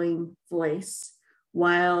storytelling voice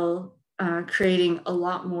while creating a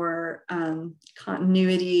lot more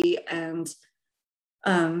continuity and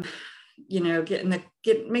you know,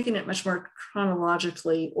 making it much more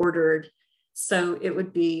chronologically ordered, so it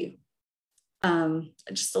would be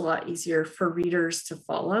just a lot easier for readers to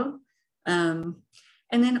follow. And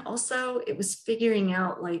then also it was figuring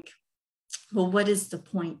out like, well, what is the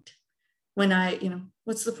point?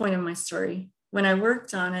 What's the point of my story? When I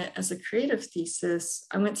worked on it as a creative thesis,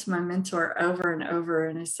 I went to my mentor over and over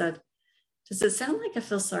and I said, does it sound like I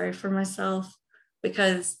feel sorry for myself?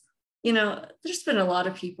 Because, you know, there's been a lot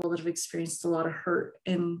of people that have experienced a lot of hurt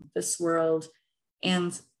in this world.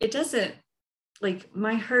 And it doesn't, like,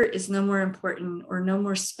 my hurt is no more important or no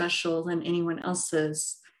more special than anyone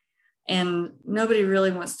else's. And nobody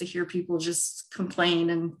really wants to hear people just complain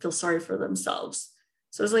and feel sorry for themselves.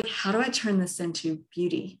 So I was like, how do I turn this into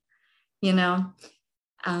beauty? You know?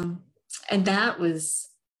 And that was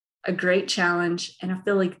a great challenge. And I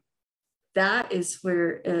feel like that is where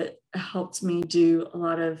it helped me do a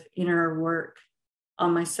lot of inner work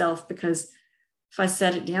on myself, because if I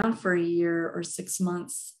set it down for a year or 6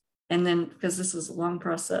 months, and then because this was a long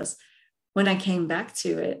process, when I came back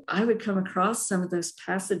to it, I would come across some of those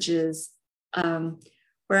passages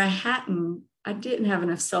where I didn't have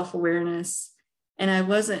enough self-awareness, and I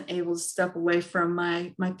wasn't able to step away from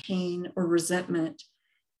my pain or resentment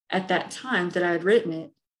at that time that I had written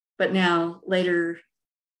it. But now later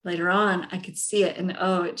on, I could see it, and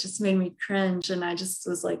it just made me cringe. And I just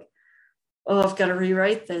was like, I've got to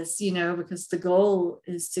rewrite this, you know, because the goal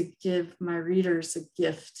is to give my readers a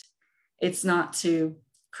gift. It's not to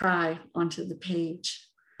cry onto the page.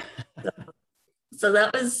 So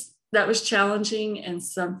that was challenging, and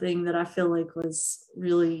something that I feel like was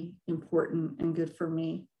really important and good for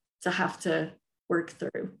me to have to work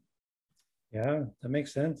through. Yeah, that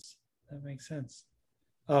makes sense.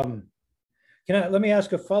 Let me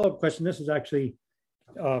ask a follow-up question. This is actually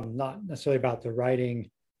not necessarily about the writing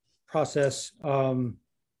process. Hang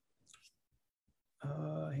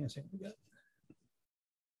on a second.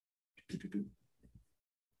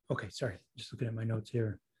 Okay, sorry, just looking at my notes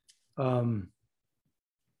here.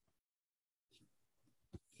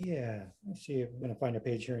 Yeah, let's see if I'm going to find a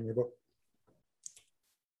page here in your book.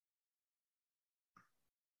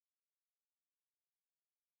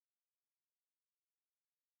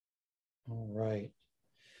 All right.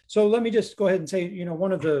 So let me just go ahead and say, you know,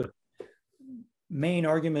 one of the main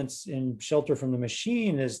arguments in Shelter from the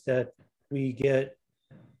Machine is that we get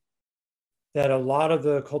that a lot of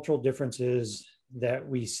the cultural differences that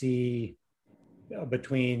we see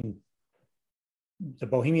between the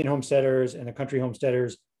Bohemian homesteaders and the country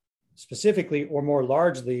homesteaders specifically, or more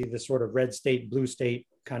largely, the sort of red state, blue state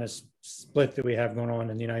kind of split that we have going on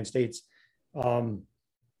in the United States.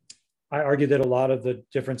 I argue that a lot of the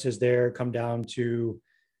differences there come down to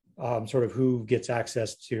sort of who gets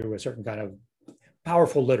access to a certain kind of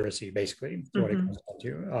powerful literacy, basically, is what it comes down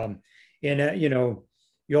to. You know,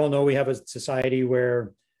 you all know we have a society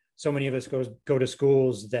where so many of us go to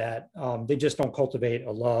schools that they just don't cultivate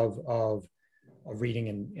a love of reading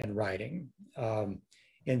and writing.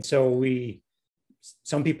 And so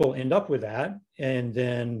some people end up with that, and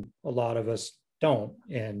then a lot of us don't.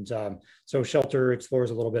 And so Shelter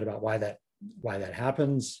explores a little bit about why that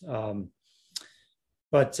happens.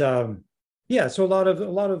 Yeah, so a lot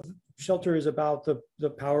of Shelter is about the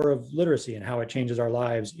power of literacy and how it changes our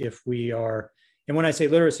lives if we are. And when I say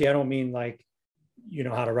literacy, I don't mean like you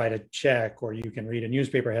know how to write a check or you can read a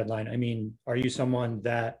newspaper headline. I mean, are you someone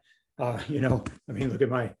that you know? I mean, look at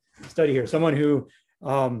my study here. Someone who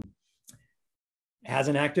has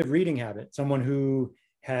an active reading habit. Someone who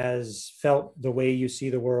has felt the way you see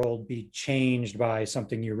the world be changed by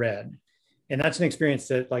something you read. And that's an experience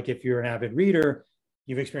that, like, if you're an avid reader,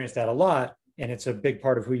 you've experienced that a lot, and it's a big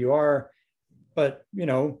part of who you are. But, you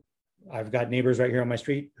know, I've got neighbors right here on my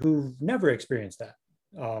street who've never experienced that.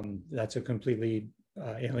 That's a completely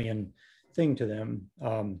alien thing to them.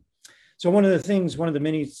 So one of the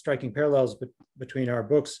many striking parallels between our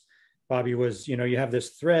books, Bobi, was, you know, you have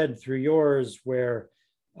this thread through yours where,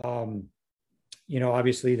 you know,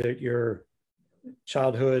 obviously that your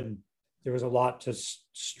childhood, there was a lot to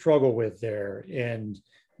struggle with there. And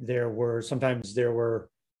sometimes there were,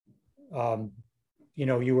 you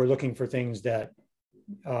know, you were looking for things that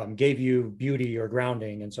gave you beauty or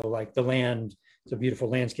grounding. And so like the beautiful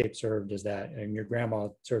landscape served as that, and your grandma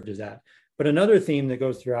served as that. But another theme that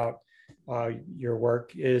goes throughout your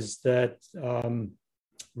work is that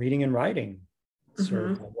reading and writing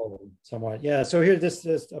served somewhat. Yeah, so here, this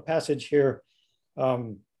is a passage here,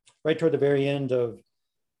 right toward the very end of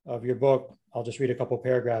your book. I'll just read a couple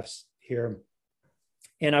paragraphs here.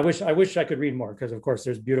 And I wish I could read more, because of course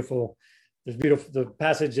there's beautiful, the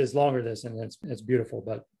passage is longer this, and it's beautiful.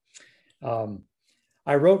 But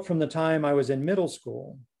I wrote from the time I was in middle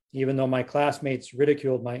school, even though my classmates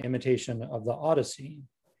ridiculed my imitation of the Odyssey.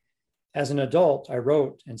 As an adult, I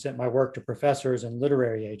wrote and sent my work to professors and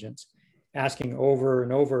literary agents, asking over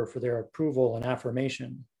and over for their approval and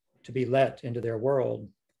affirmation to be let into their world.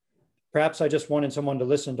 Perhaps I just wanted someone to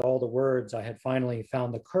listen to all the words I had finally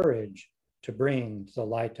found the courage to bring to the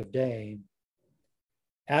light of day.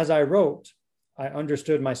 As I wrote, I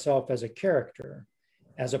understood myself as a character,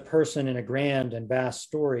 as a person in a grand and vast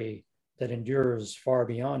story that endures far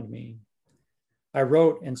beyond me. I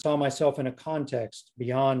wrote and saw myself in a context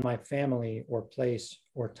beyond my family or place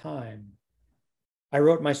or time. I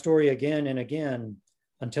wrote my story again and again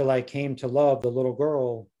until I came to love the little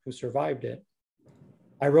girl who survived it.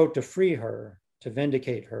 I wrote to free her, to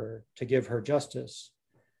vindicate her, to give her justice.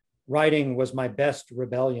 Writing was my best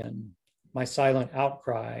rebellion, my silent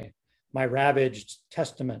outcry, my ravaged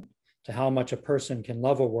testament to how much a person can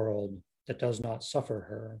love a world that does not suffer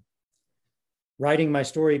her. Writing my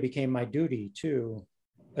story became my duty too,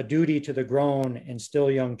 a duty to the grown and still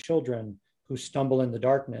young children who stumble in the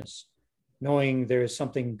darkness, knowing there is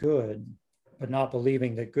something good, but not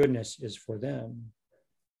believing that goodness is for them.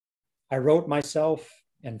 I wrote myself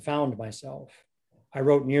and found myself. I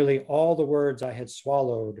wrote nearly all the words I had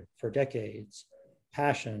swallowed for decades,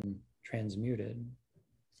 passion transmuted.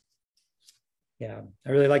 Yeah, I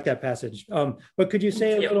really like that passage. But could you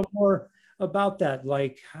say a little more about that?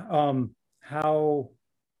 Like how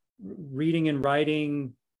reading and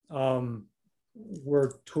writing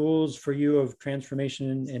were tools for you of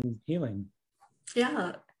transformation and healing?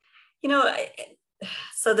 Yeah, you know,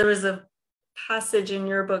 so there was a passage in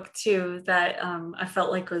your book too that I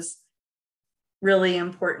felt like was really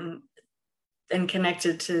important and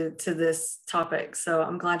connected to this topic. So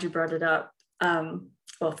I'm glad you brought it up.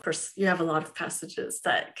 well, of course, you have a lot of passages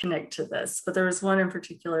that connect to this, but there was one in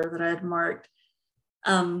particular that I had marked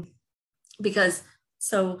because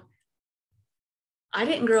so I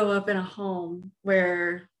didn't grow up in a home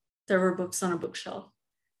where there were books on a bookshelf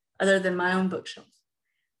other than my own bookshelf.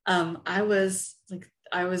 I was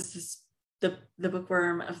just the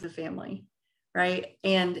bookworm of the family, right?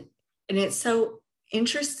 And it's so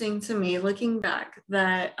interesting to me looking back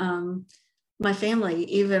that my family,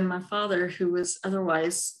 even my father, who was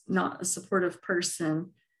otherwise not a supportive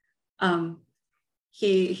person,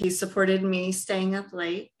 he supported me staying up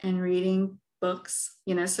late and reading books,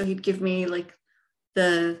 you know, so he'd give me like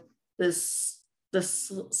the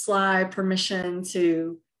sly permission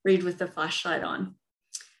to read with the flashlight on.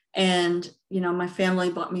 And, you know, my family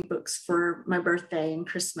bought me books for my birthday and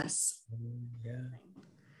Christmas. Yeah.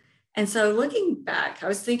 And so looking back, I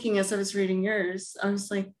was thinking as I was reading yours, I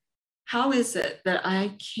was like, how is it that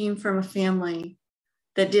I came from a family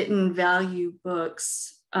that didn't value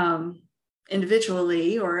books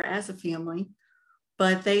individually or as a family,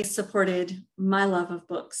 but they supported my love of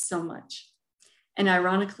books so much? And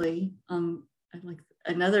ironically, like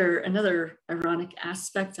another ironic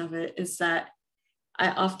aspect of it is that I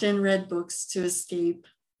often read books to escape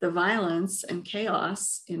the violence and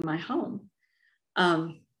chaos in my home.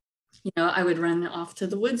 You know, I would run off to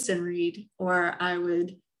the woods and read, or I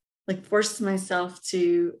would like force myself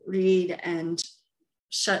to read and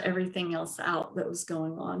shut everything else out that was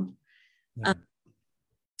going on. Yeah.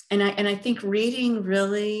 And I think reading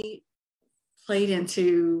really played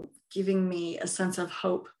into giving me a sense of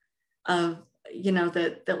hope of, you know,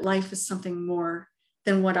 that life is something more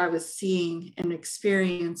than what I was seeing and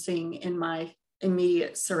experiencing in my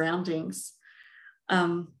immediate surroundings.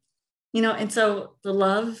 You know, and so the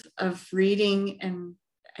love of reading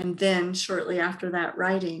and then shortly after that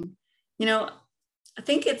writing, you know, I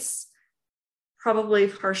think it's probably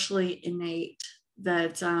partially innate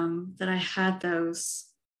that that I had those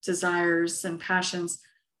desires and passions,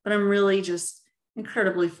 but I'm really just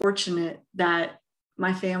incredibly fortunate that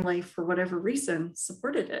my family, for whatever reason,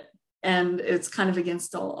 supported it. And it's kind of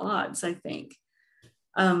against all odds, I think.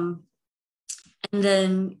 And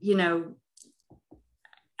then, you know,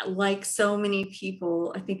 like so many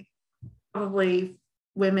people, I think probably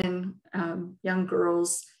women, young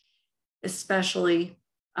girls, especially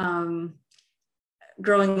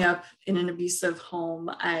growing up in an abusive home,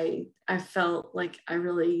 I felt like I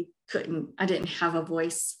really I didn't have a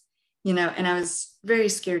voice, you know, and I was very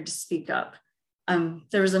scared to speak up.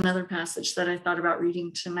 There was another passage that I thought about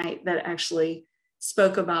reading tonight that actually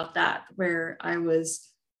spoke about that, where I was,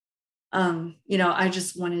 you know, I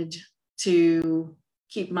just wanted to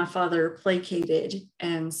keep my father placated.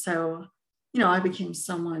 And so, you know, I became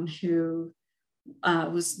someone who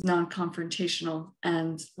was non-confrontational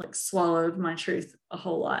and like swallowed my truth a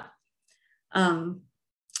whole lot.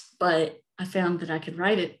 But I found that I could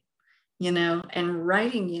write it, you know, and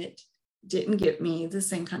writing it didn't get me the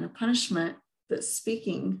same kind of punishment that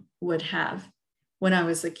speaking would have when I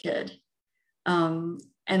was a kid. And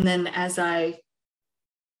then as I,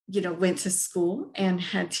 you know, went to school and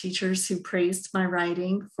had teachers who praised my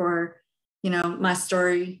writing for, you know, my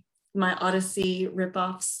story, my Odyssey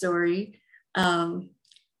ripoff story. There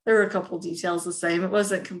were a couple details the same. It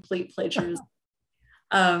wasn't complete plagiarism.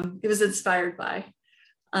 It was inspired by,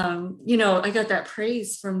 you know, I got that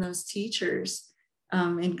praise from those teachers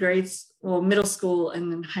in grades, well, middle school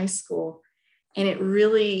and then high school. And it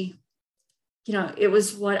really, you know, it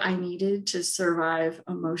was what I needed to survive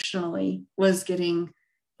emotionally, was getting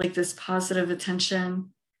like this positive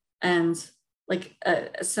attention and like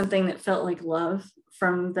something that felt like love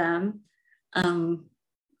from them.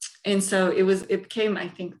 And so it became, I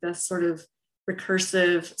think, this sort of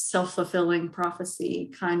recursive, self-fulfilling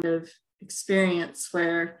prophecy kind of experience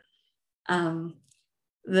where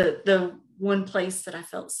the one place that I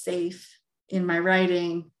felt safe in my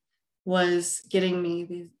writing was getting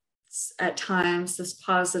me at times this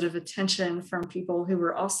positive attention from people who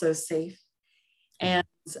were also safe. And,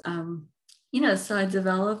 you know, so I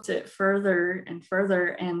developed it further and further.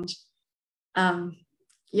 And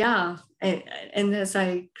yeah, and as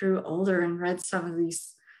I grew older and read some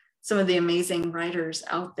of the amazing writers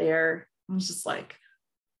out there, I was just like,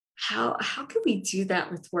 how could we do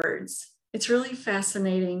that with words? It's really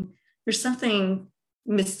fascinating. There's something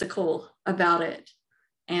mystical about it.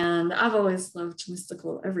 And I've always loved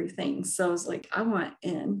mystical everything. So I was like, I want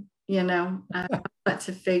in, you know, I want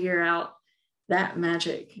to figure out that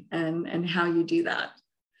magic and how you do that.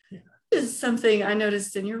 Yeah. Is something I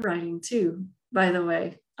noticed in your writing too, by the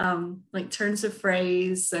way, like turns of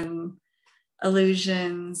phrase and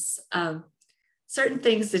allusions. certain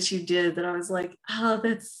things that you did that I was like, oh,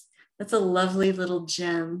 that's a lovely little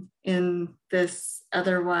gem in this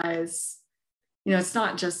otherwise, it's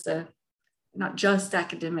not just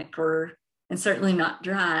academic and certainly not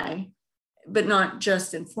dry, but not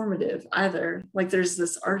just informative either. Like there's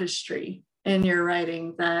this artistry in your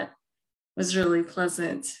writing that was really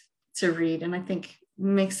pleasant to read, and I think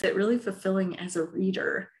makes it really fulfilling as a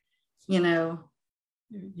reader, Yeah.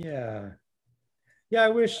 I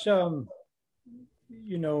wish, I'm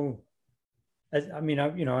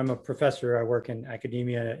a professor, I work in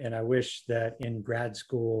academia, and I wish that in grad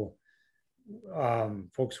school,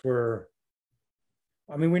 folks were,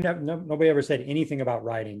 nobody ever said anything about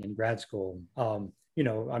writing in grad school. I'm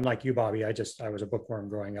like you, Bobi, I was a bookworm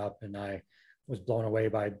growing up, and I was blown away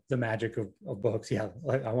by the magic of books. Yeah,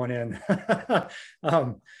 I went in.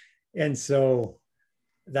 And so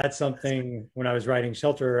that's something, when I was writing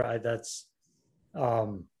Shelter,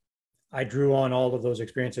 I drew on all of those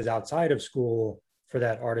experiences outside of school for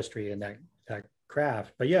that artistry and that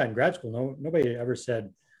craft. But yeah, in grad school, nobody ever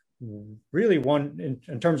said really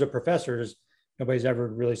in terms of professors, nobody's ever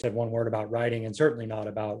really said one word about writing, and certainly not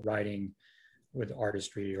about writing with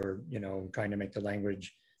artistry or, trying to make the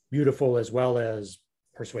language beautiful as well as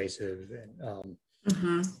persuasive.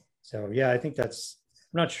 And so, yeah, I think I'm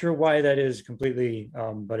not sure why that is completely,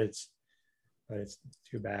 but it's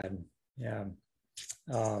too bad. Yeah.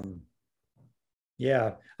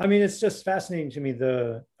 Yeah. It's just fascinating to me,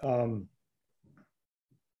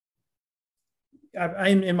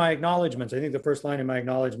 in my acknowledgements, I think the first line in my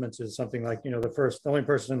acknowledgements is something like, the only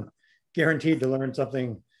person guaranteed to learn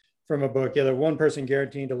something from a book. Yeah, the one person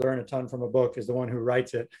guaranteed to learn a ton from a book is the one who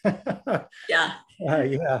writes it. Yeah.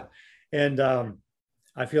 Yeah. And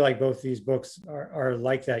I feel like both these books are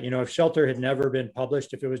like that. If Shelter had never been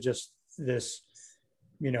published, if it was just this,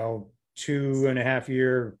 2.5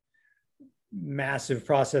 year massive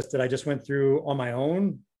process that I just went through on my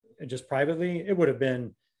own and just privately, it would have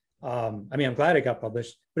been, I'm glad it got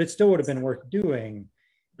published, but it still would have been worth doing,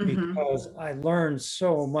 because I learned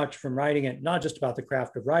so much from writing it, not just about the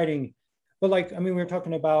craft of writing, but we were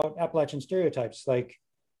talking about Appalachian stereotypes. Like,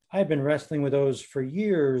 I've been wrestling with those for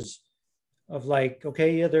years of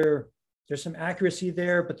okay, yeah, there's some accuracy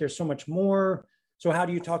there, but there's so much more. So how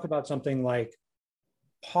do you talk about something like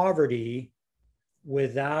poverty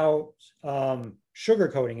without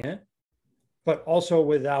sugarcoating it, but also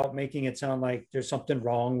without making it sound like there's something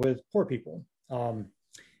wrong with poor people?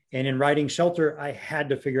 And in writing Shelter, I had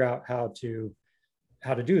to figure out how to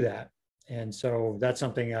do that. And so that's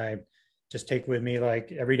something I just take with me,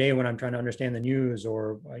 every day when I'm trying to understand the news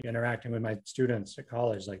or interacting with my students at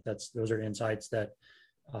college. Those are insights that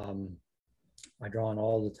I draw on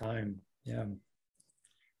all the time. Yeah.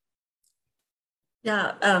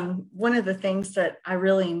 Yeah. One of the things that I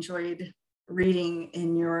really enjoyed reading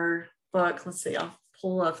in your book, let's see, I'll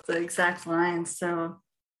pull up the exact lines so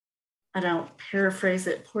I don't paraphrase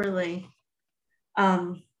it poorly.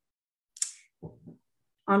 On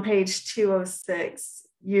page 206,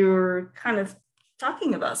 you're kind of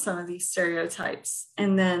talking about some of these stereotypes,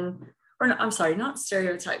 and then, I'm sorry, not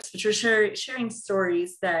stereotypes, but you're sharing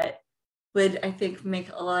stories that would, I think,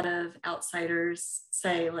 make a lot of outsiders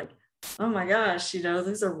say, oh my gosh,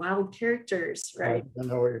 those are wild characters, right? I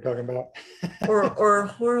know what you're talking about. or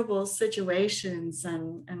horrible situations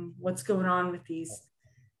and what's going on with these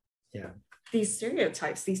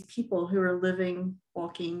stereotypes, these people who are living,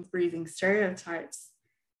 walking, breathing stereotypes.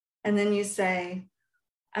 And then you say,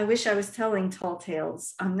 I wish I was telling tall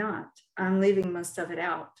tales. I'm not. I'm leaving most of it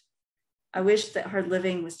out. I wish that hard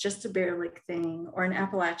living was just a Bear Lick thing or an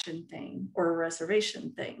Appalachian thing or a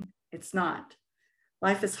reservation thing. It's not.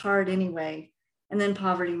 Life is hard anyway, and then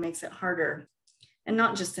poverty makes it harder. And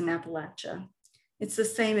not just in Appalachia. It's the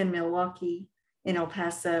same in Milwaukee, in El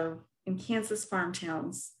Paso, in Kansas farm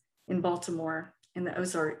towns, in Baltimore, in the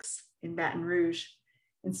Ozarks, in Baton Rouge,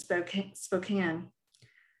 in Spokane.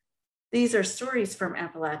 These are stories from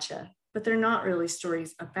Appalachia, but they're not really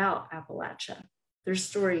stories about Appalachia. They're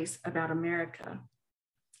stories about America.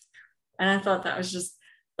 And I thought that was just,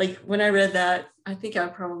 when I read that, I think I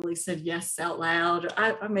probably said yes out loud.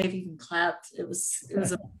 I may have even clapped. It was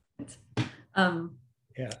a moment.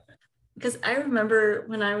 Yeah. Because I remember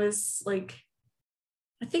when I was I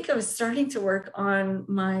think I was starting to work on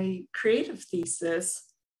my creative thesis,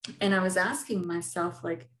 and I was asking myself,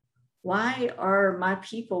 why are my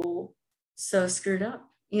people so screwed up?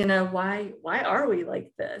 Why are we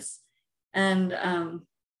like this? And a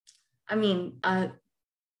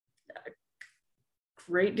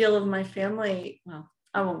great deal of my family, well,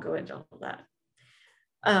 I won't go into all of that.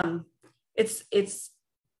 It's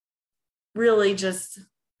really just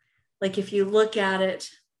like if you look at it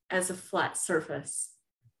as a flat surface,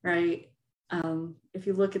 right? If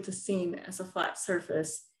you look at the scene as a flat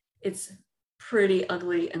surface, it's pretty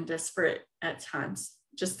ugly and disparate at times,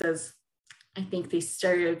 just as I think these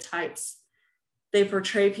stereotypes, they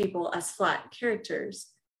portray people as flat characters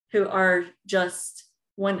who are just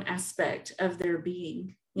one aspect of their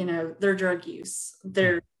being, you know, their drug use,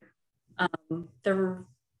 their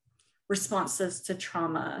responses to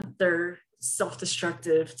trauma, their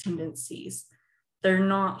self-destructive tendencies. They're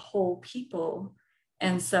not whole people.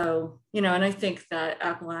 And so, you know, and I think that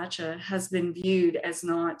Appalachia has been viewed as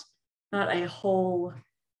not a whole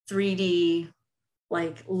 3D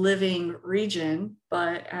like living region,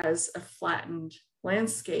 but as a flattened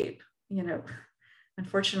landscape, you know,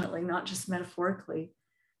 unfortunately, not just metaphorically.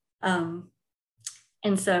 And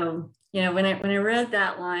so, you know, when I read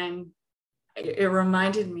that line, it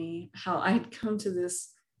reminded me how I'd come to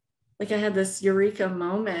this, like I had this eureka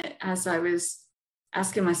moment as I was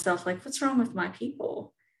asking myself, like, what's wrong with my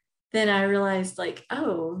people? Then I realized, like,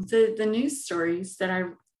 oh, the news stories that I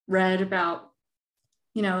read about,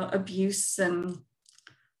 you know, abuse and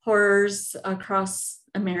horrors across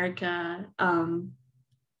America,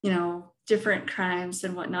 you know, different crimes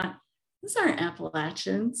and whatnot, those aren't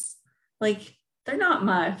Appalachians. Like, they're not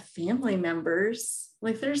my family members.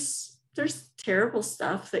 Like, there's terrible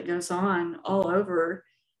stuff that goes on all over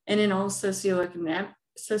and in all socioeconomic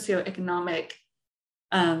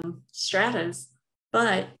stratas.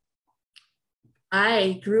 But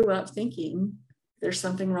I grew up thinking there's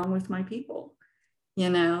something wrong with my people, you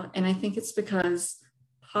know, and I think it's because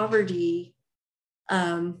poverty,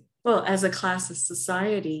 well, as a classist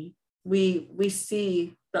society, we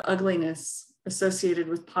see the ugliness associated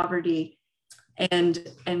with poverty and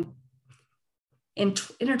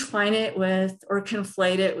intertwine it with or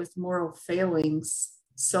conflate it with moral failings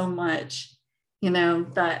so much, you know,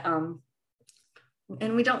 that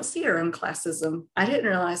and we don't see our own classism. I didn't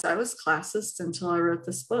realize I was classist until I wrote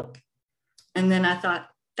this book. And then I thought,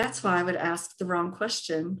 that's why I would ask the wrong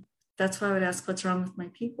question. That's why I would ask, what's wrong with my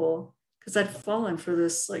people? Because I'd fallen for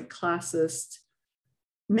this like classist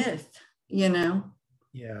myth, you know?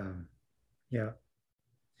 Yeah. Yeah.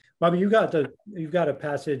 Bobby, you've got a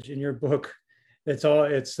passage in your book. It's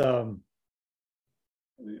the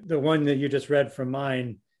one that you just read from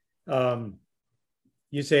mine.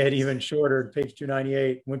 You say it even shorter, page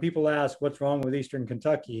 298. When people ask what's wrong with Eastern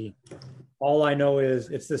Kentucky, all I know is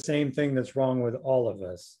it's the same thing that's wrong with all of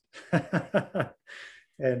us.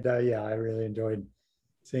 And yeah, I really enjoyed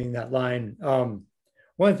seeing that line. One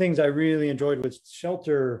of the things I really enjoyed with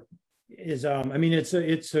Shelter is, I mean,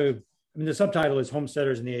 the subtitle is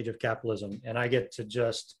Homesteaders in the Age of Capitalism, and I get to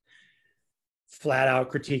just flat out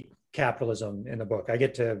critique capitalism in the book. I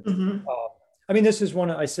get to, I mean, this is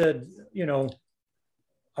one, I said, you know,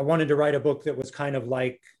 I wanted to write a book that was kind of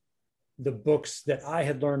like the books that I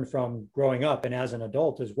had learned from growing up and as an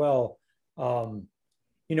adult as well. You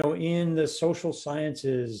know, in the social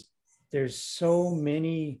sciences, there's so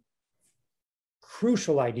many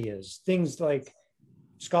crucial ideas, things like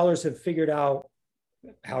scholars have figured out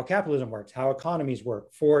how capitalism works, how economies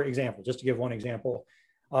work, for example, just to give one example.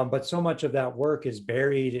 But so much of that work is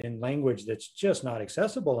buried in language that's just not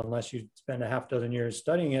accessible unless you spend a half dozen years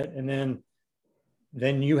studying it. And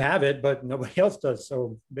then you have it, but nobody else does.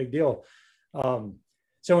 So big deal.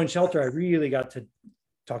 So in Shelter, I really got to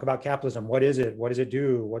talk about capitalism. What is it? What does it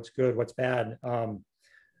do? What's good? What's bad?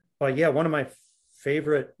 But yeah, one of my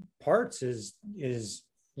favorite parts is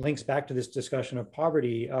links back to this discussion of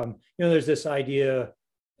poverty. You know, there's this idea,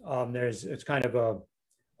 it's kind of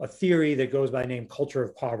a theory that goes by the name culture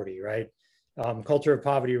of poverty, right? Culture of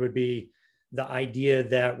poverty would be the idea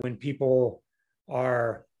that when people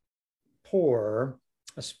are poor,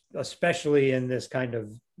 especially in this kind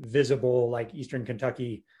of visible, like Eastern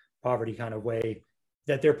Kentucky poverty kind of way,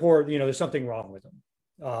 that they're poor, you know, there's something wrong with them.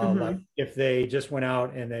 Like if they just went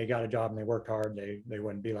out and they got a job and they worked hard, they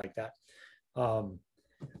wouldn't be like that.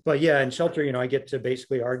 But yeah, in Shelter, you know, I get to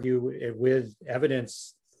basically argue it with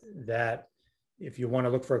evidence that if you want to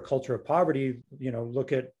look for a culture of poverty, you know,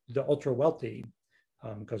 look at the ultra wealthy,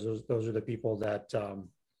 because those are the people that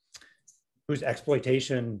whose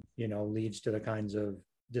exploitation, you know, leads to the kinds of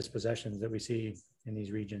dispossessions that we see in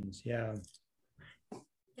these regions. Yeah.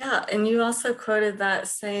 Yeah, and you also quoted that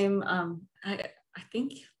same, I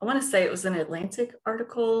think, I want to say it was an Atlantic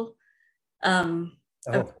article, of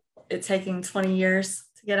it taking 20 years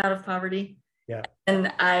to get out of poverty. Yeah.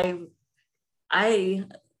 And I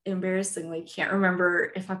embarrassingly can't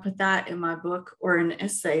remember if I put that in my book or an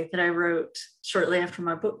essay that I wrote shortly after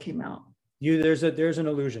my book came out. There's an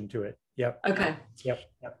allusion to it. Yep. Okay. Yep.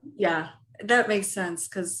 Yeah, that makes sense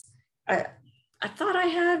because, I thought I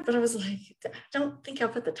had, but I was like, I don't think I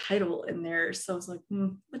put the title in there. So I was like,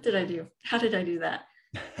 what did I do? How did I do that?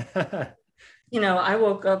 I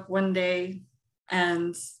woke up one day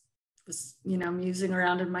and was, musing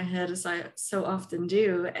around in my head as I so often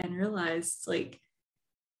do, and realized like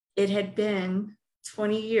it had been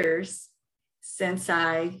 20 years since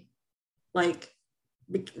I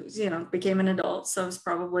became an adult. So I was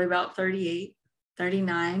probably about 38,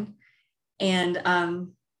 39. And I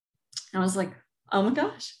was like, oh my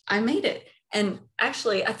gosh, I made it. And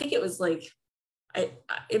actually, I think it was like,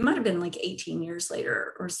 it might've been like 18 years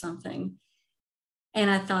later or something.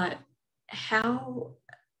 And I thought, how,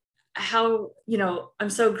 I'm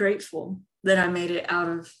so grateful that I made it out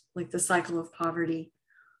of like the cycle of poverty,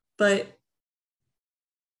 but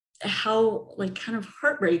how like kind of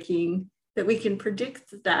heartbreaking that we can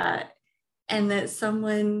predict that, and that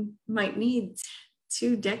someone might need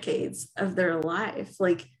 2 decades of their life,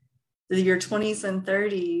 like your 20s and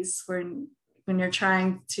 30s, when you're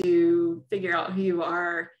trying to figure out who you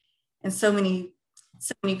are, and so many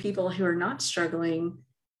people who are not struggling,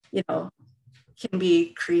 can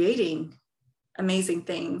be creating amazing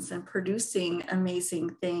things and producing amazing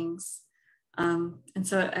things. And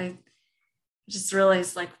so I just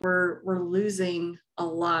realized like we're losing a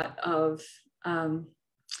lot of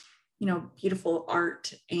beautiful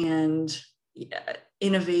art and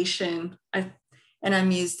innovation.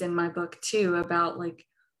 I'm used in my book too about like,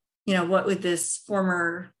 what would this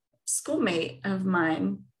former schoolmate of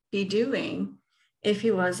mine be doing if he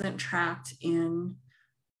wasn't trapped in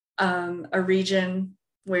a region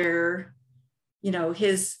where,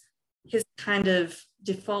 his kind of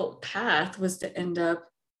default path was to end up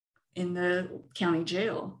in the county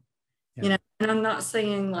jail. Yeah. And I'm not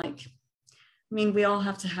saying like, we all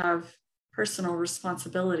have to have personal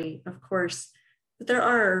responsibility, of course, but there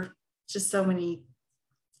are just so many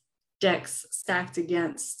decks stacked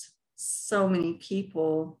against so many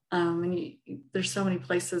people. There's so many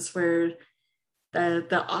places where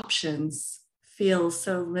the options feel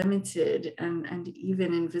so limited and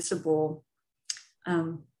even invisible.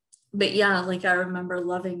 But yeah, like I remember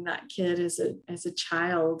loving that kid as a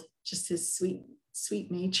child, just his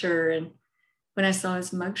sweet nature. And when I saw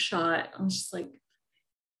his mugshot, I was just like,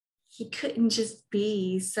 he couldn't just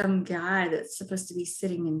be some guy that's supposed to be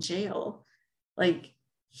sitting in jail. Like,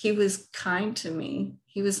 he was kind to me.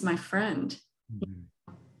 He was my friend. Mm-hmm.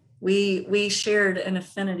 We shared an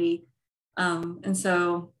affinity. And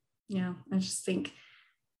so, I just think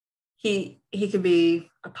he could be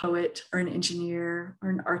a poet or an engineer or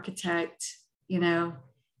an architect,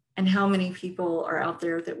 and how many people are out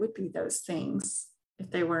there that would be those things if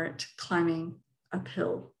they weren't climbing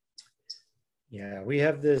uphill. Yeah, we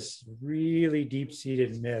have this really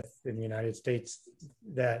deep-seated myth in the United States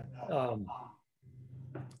that,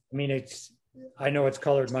 I know it's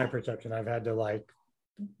colored my perception. I've had to like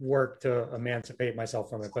work to emancipate myself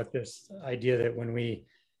from it, but this idea that when we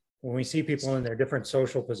see people in their different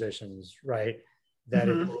social positions, right, that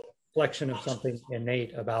it's a reflection of something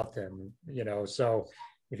innate about them, so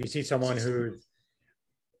if you see someone who's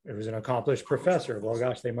an accomplished professor, well,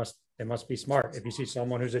 gosh, they must be smart. If you see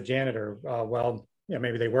someone who's a janitor,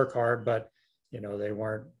 maybe they work hard, but they don't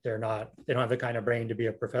have the kind of brain to be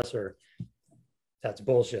a professor. That's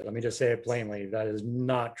bullshit. Let me just say it plainly. That is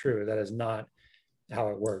not true. That is not how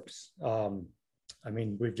it works.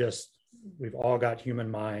 We've all got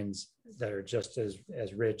human minds that are just as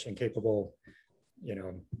rich and capable,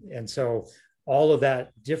 and so all of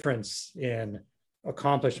that difference in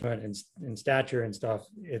accomplishment and in stature and stuff,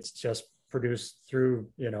 it's just produced through,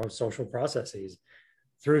 social processes,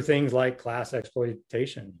 through things like class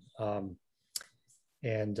exploitation. I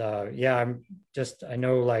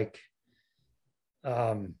know like,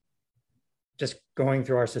 just going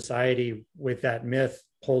through our society with that myth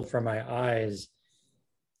pulled from my eyes,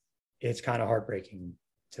 it's kind of heartbreaking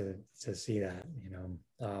to see that,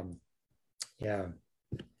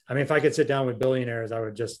 if I could sit down with billionaires, I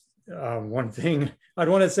would just, one thing, I'd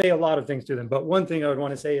want to say a lot of things to them, but one thing I would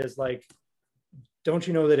want to say is like, don't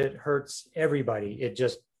you know that it hurts everybody? It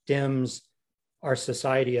just dims our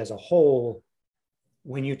society as a whole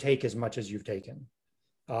when you take as much as you've taken.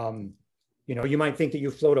 You might think that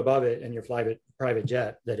you float above it in your private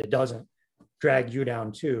jet, that it doesn't drag you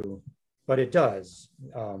down too, but it does,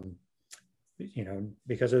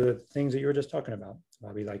 because of the things that you were just talking about,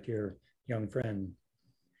 Bobby, like your young friend.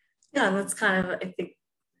 Yeah, and that's kind of, I think,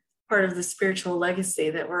 part of the spiritual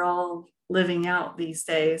legacy that we're all living out these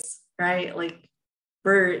days, right? Like,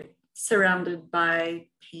 we're surrounded by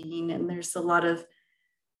pain, and there's a lot of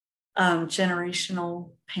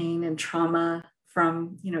generational pain and trauma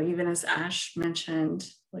from, even as Ash mentioned,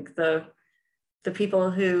 like the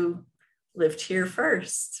people who lived here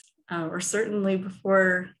first, or certainly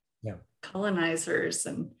before colonizers.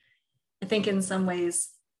 And I think in some ways,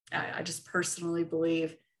 I just personally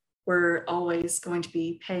believe we're always going to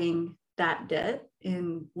be paying that debt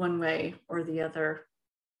in one way or the other,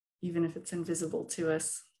 even if it's invisible to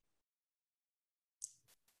us.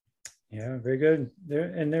 Yeah, very good.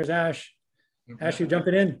 There's Ash. Ash, you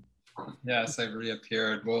jumping in? Yes, I've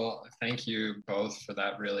reappeared. Well, thank you both for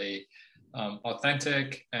that really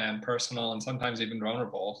authentic and personal and sometimes even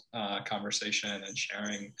vulnerable conversation and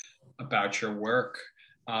sharing about your work.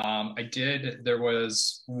 There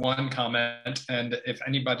was one comment, and if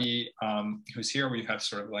anybody who's here, we have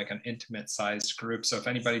sort of like an intimate sized group. So if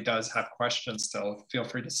anybody does have questions still, feel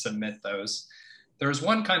free to submit those. There's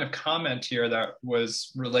one kind of comment here that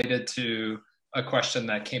was related to a question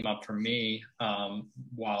that came up for me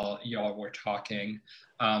while y'all were talking.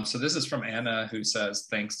 So this is from Anna, who says,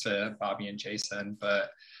 thanks to Bobi and Jason,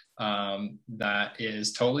 but that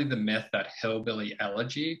is totally the myth that hillbilly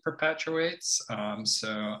elegy perpetuates.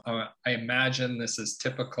 So I imagine this is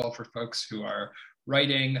typical for folks who are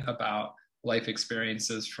writing about life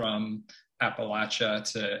experiences from Appalachia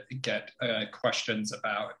to get questions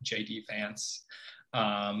about J.D. Vance.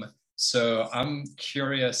 So I'm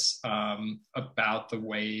curious about the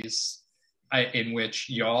ways in which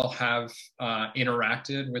y'all have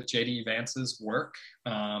interacted with J.D. Vance's work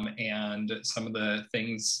and some of the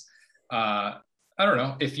things. I don't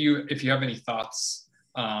know if you have any thoughts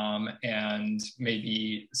and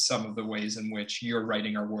maybe some of the ways in which your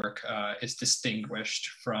writing or work is distinguished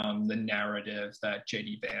from the narrative that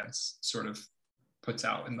J.D. Vance sort of puts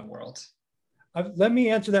out in the world. Let me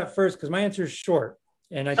answer that first, because my answer is short.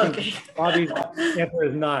 And I think Bobi's answer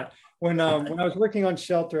is not. When I was working on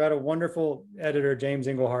Shelter, I had a wonderful editor, James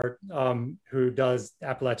Englehart, who does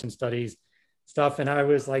Appalachian studies stuff. And I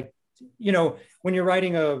was like, when you're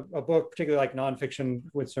writing a book, particularly like nonfiction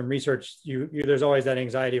with some research, there's always that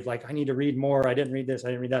anxiety of like, I need to read more. I didn't read this, I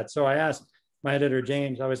didn't read that. So I asked my editor,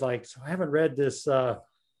 James, I was like, so I haven't read this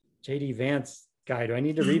J.D. Vance guy. Do I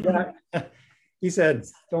need to read that? He said,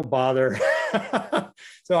 don't bother.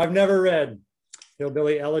 So I've never read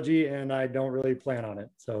Hillbilly Elegy, and I don't really plan on it.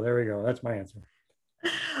 So there we go. That's my answer.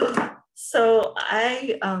 So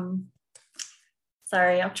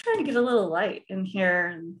sorry, I'm trying to get a little light in here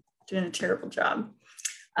and doing a terrible job.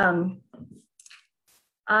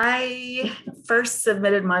 I first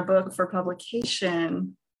submitted my book for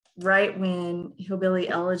publication right when Hillbilly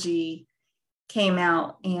Elegy came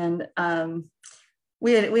out, and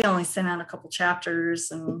we only sent out a couple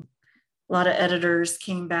chapters, and a lot of editors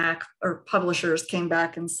came back, or publishers came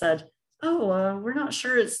back and said, oh, we're not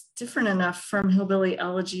sure it's different enough from Hillbilly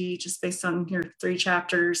Elegy just based on your 3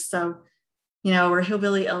 chapters. So, or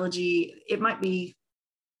Hillbilly Elegy, it might be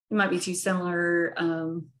too similar.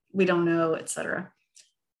 We don't know, etc.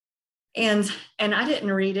 And I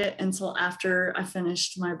didn't read it until after I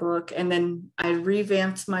finished my book. And then I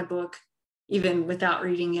revamped my book even without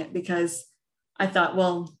reading it, because I thought,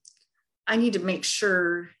 well, I need to make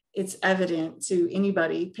sure it's evident to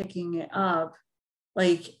anybody picking it up,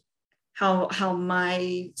 like how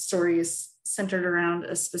my story is centered around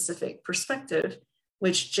a specific perspective,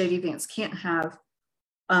 which J.D. Vance can't have,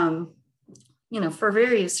 for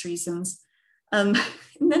various reasons. And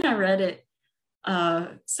then I read it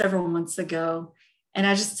several months ago, and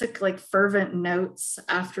I just took like fervent notes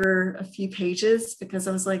after a few pages, because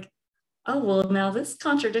I was like, oh, well, now this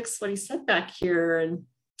contradicts what he said back here. And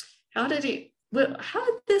how did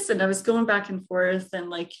this? And I was going back and forth, and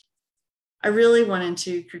like, I really wanted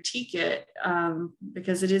to critique it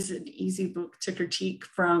because it is an easy book to critique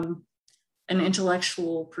from an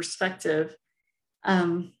intellectual perspective,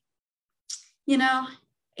 and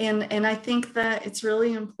I think that it's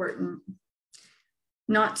really important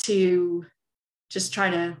not to just try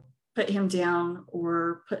to put him down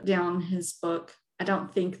or put down his book. I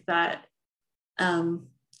don't think that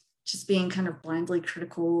just being kind of blindly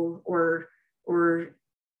critical or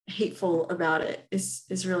hateful about it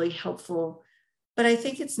is really helpful. But I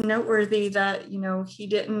think it's noteworthy that, he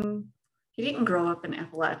didn't grow up in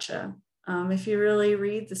Appalachia. If you really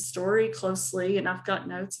read the story closely, and I've got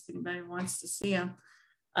notes if anybody wants to see them,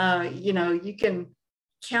 you can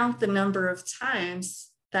count the number of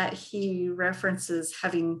times that he references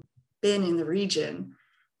having been in the region.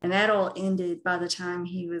 And that all ended by the time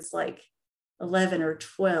he was like 11 or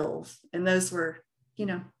 12. And those were,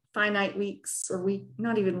 finite weeks, or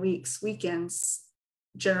not even weeks, weekends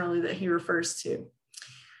generally that he refers to.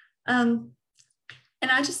 And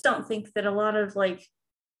I just don't think that a lot of like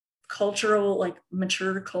cultural, like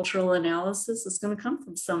mature cultural analysis is going to come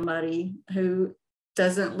from somebody who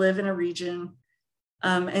doesn't live in a region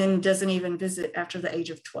and doesn't even visit after the age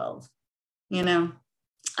of 12. You know,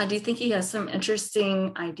 I do think he has some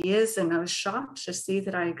interesting ideas, and I was shocked to see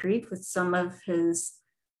that I agreed with some of his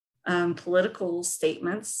political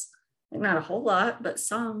statements. Not a whole lot, but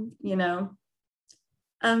some, you know.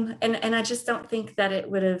 And I just don't think that it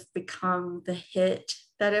would have become the hit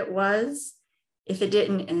that it was if it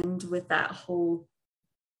didn't end with that whole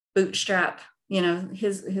bootstrap, you know,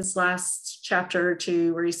 his last chapter or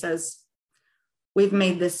two where he says, we've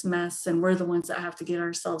made this mess and we're the ones that have to get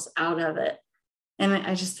ourselves out of it. And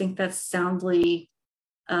I just think that's soundly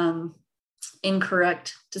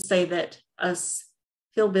incorrect to say that us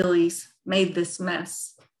hillbillies made this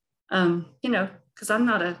mess. You know, because I'm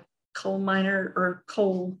not a coal miner or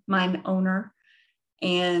coal mine owner,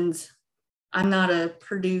 and I'm not a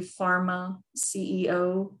Purdue Pharma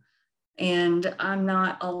CEO, and I'm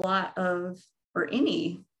not a lot of, or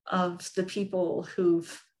any of the people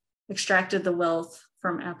who've extracted the wealth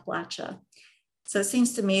from Appalachia. So it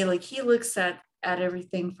seems to me like he looks at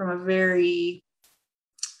everything from a very,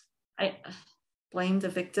 I blame the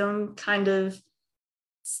victim kind of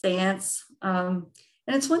stance.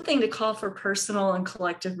 And it's one thing to call for personal and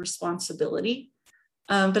collective responsibility,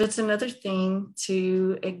 but it's another thing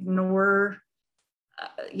to ignore,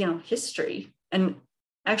 you know, history. And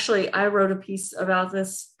actually, I wrote a piece about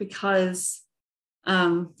this because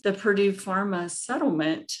the Purdue Pharma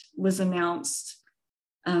settlement was announced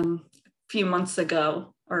a few months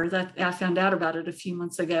ago, or that I found out about it a few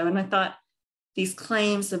months ago. And I thought these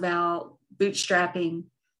claims about bootstrapping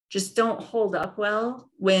just don't hold up well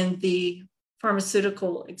when the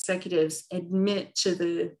pharmaceutical executives admit to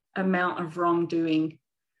the amount of wrongdoing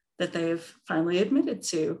that they have finally admitted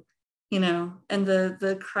to, you know, and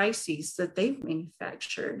the crises that they've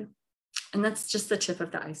manufactured. And that's just the tip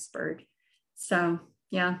of the iceberg. So,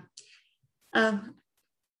 yeah.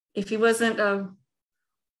 If he wasn't a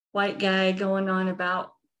white guy going on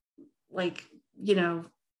about, like, you know,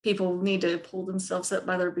 people need to pull themselves up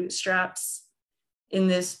by their bootstraps in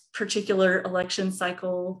this particular election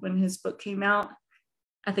cycle when his book came out,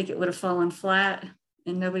 I think it would have fallen flat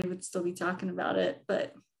and nobody would still be talking about it.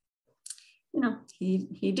 But, you know,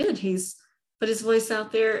 he did. He's put his voice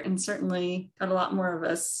out there and certainly got a lot more of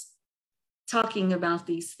us talking about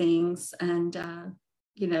these things and,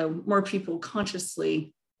 you know, more people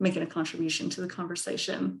consciously making a contribution to the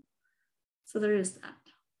conversation. So there is that.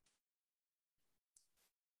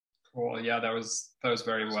 Cool. Yeah, that was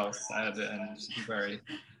very well said, and very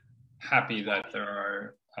happy that there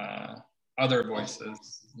are other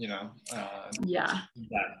voices, you know, that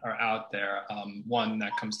are out there. One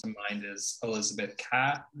that comes to mind is Elizabeth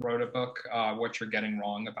Catt wrote a book, What You're Getting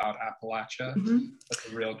Wrong About Appalachia. Mm-hmm. That's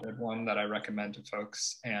a real good one that I recommend to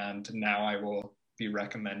folks. And now I will be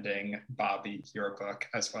recommending Bobi, your book,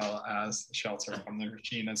 as well as Shelter from the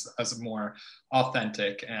Machine as a more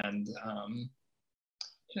authentic and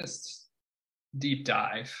just deep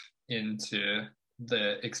dive into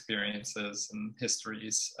the experiences and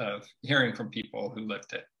histories of hearing from people who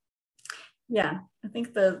lived it. Yeah, I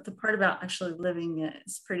think the part about actually living it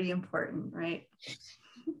is pretty important, right?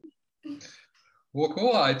 Well,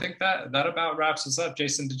 cool. I think that about wraps us up.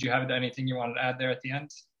 Jason, did you have anything you wanted to add there at the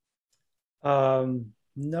end?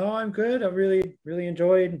 No, I'm good. I really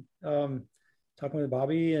enjoyed talking with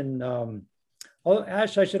Bobi. And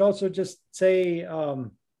Ash, I should also just say,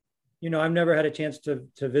 you know, I've never had a chance to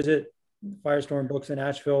visit Firestorm Books in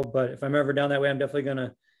Asheville, but if I'm ever down that way, I'm definitely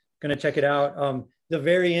gonna check it out. The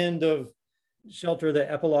very end of Shelter,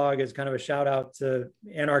 the epilogue, is kind of a shout out to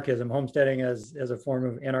anarchism, homesteading as a form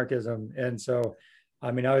of anarchism. And so,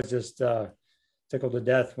 I mean, I was just tickled to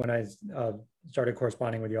death when I started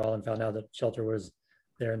corresponding with you all and found out that Shelter was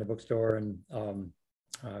there in the bookstore, and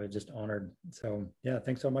I was just honored. So yeah,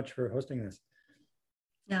 thanks so much for hosting this.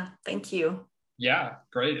 Yeah, thank you. Yeah,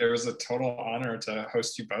 great. It was a total honor to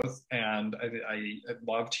host you both. And I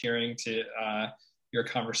loved hearing to your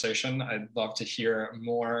conversation. I'd love to hear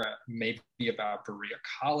more maybe about Berea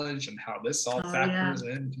College and how this all factors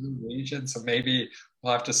into the region. So maybe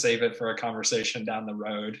we'll have to save it for a conversation down the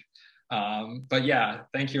road. But yeah,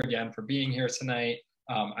 thank you again for being here tonight.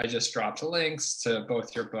 I just dropped links to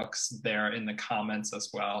both your books there in the comments as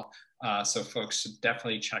well. So folks should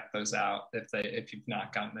definitely check those out if you've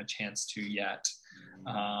not gotten a chance to yet.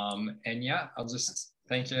 And yeah, I'll just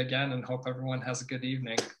thank you again and hope everyone has a good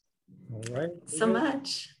evening. All right. So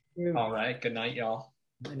much. All right. Good night, y'all.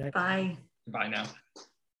 Good night. Bye. Bye now.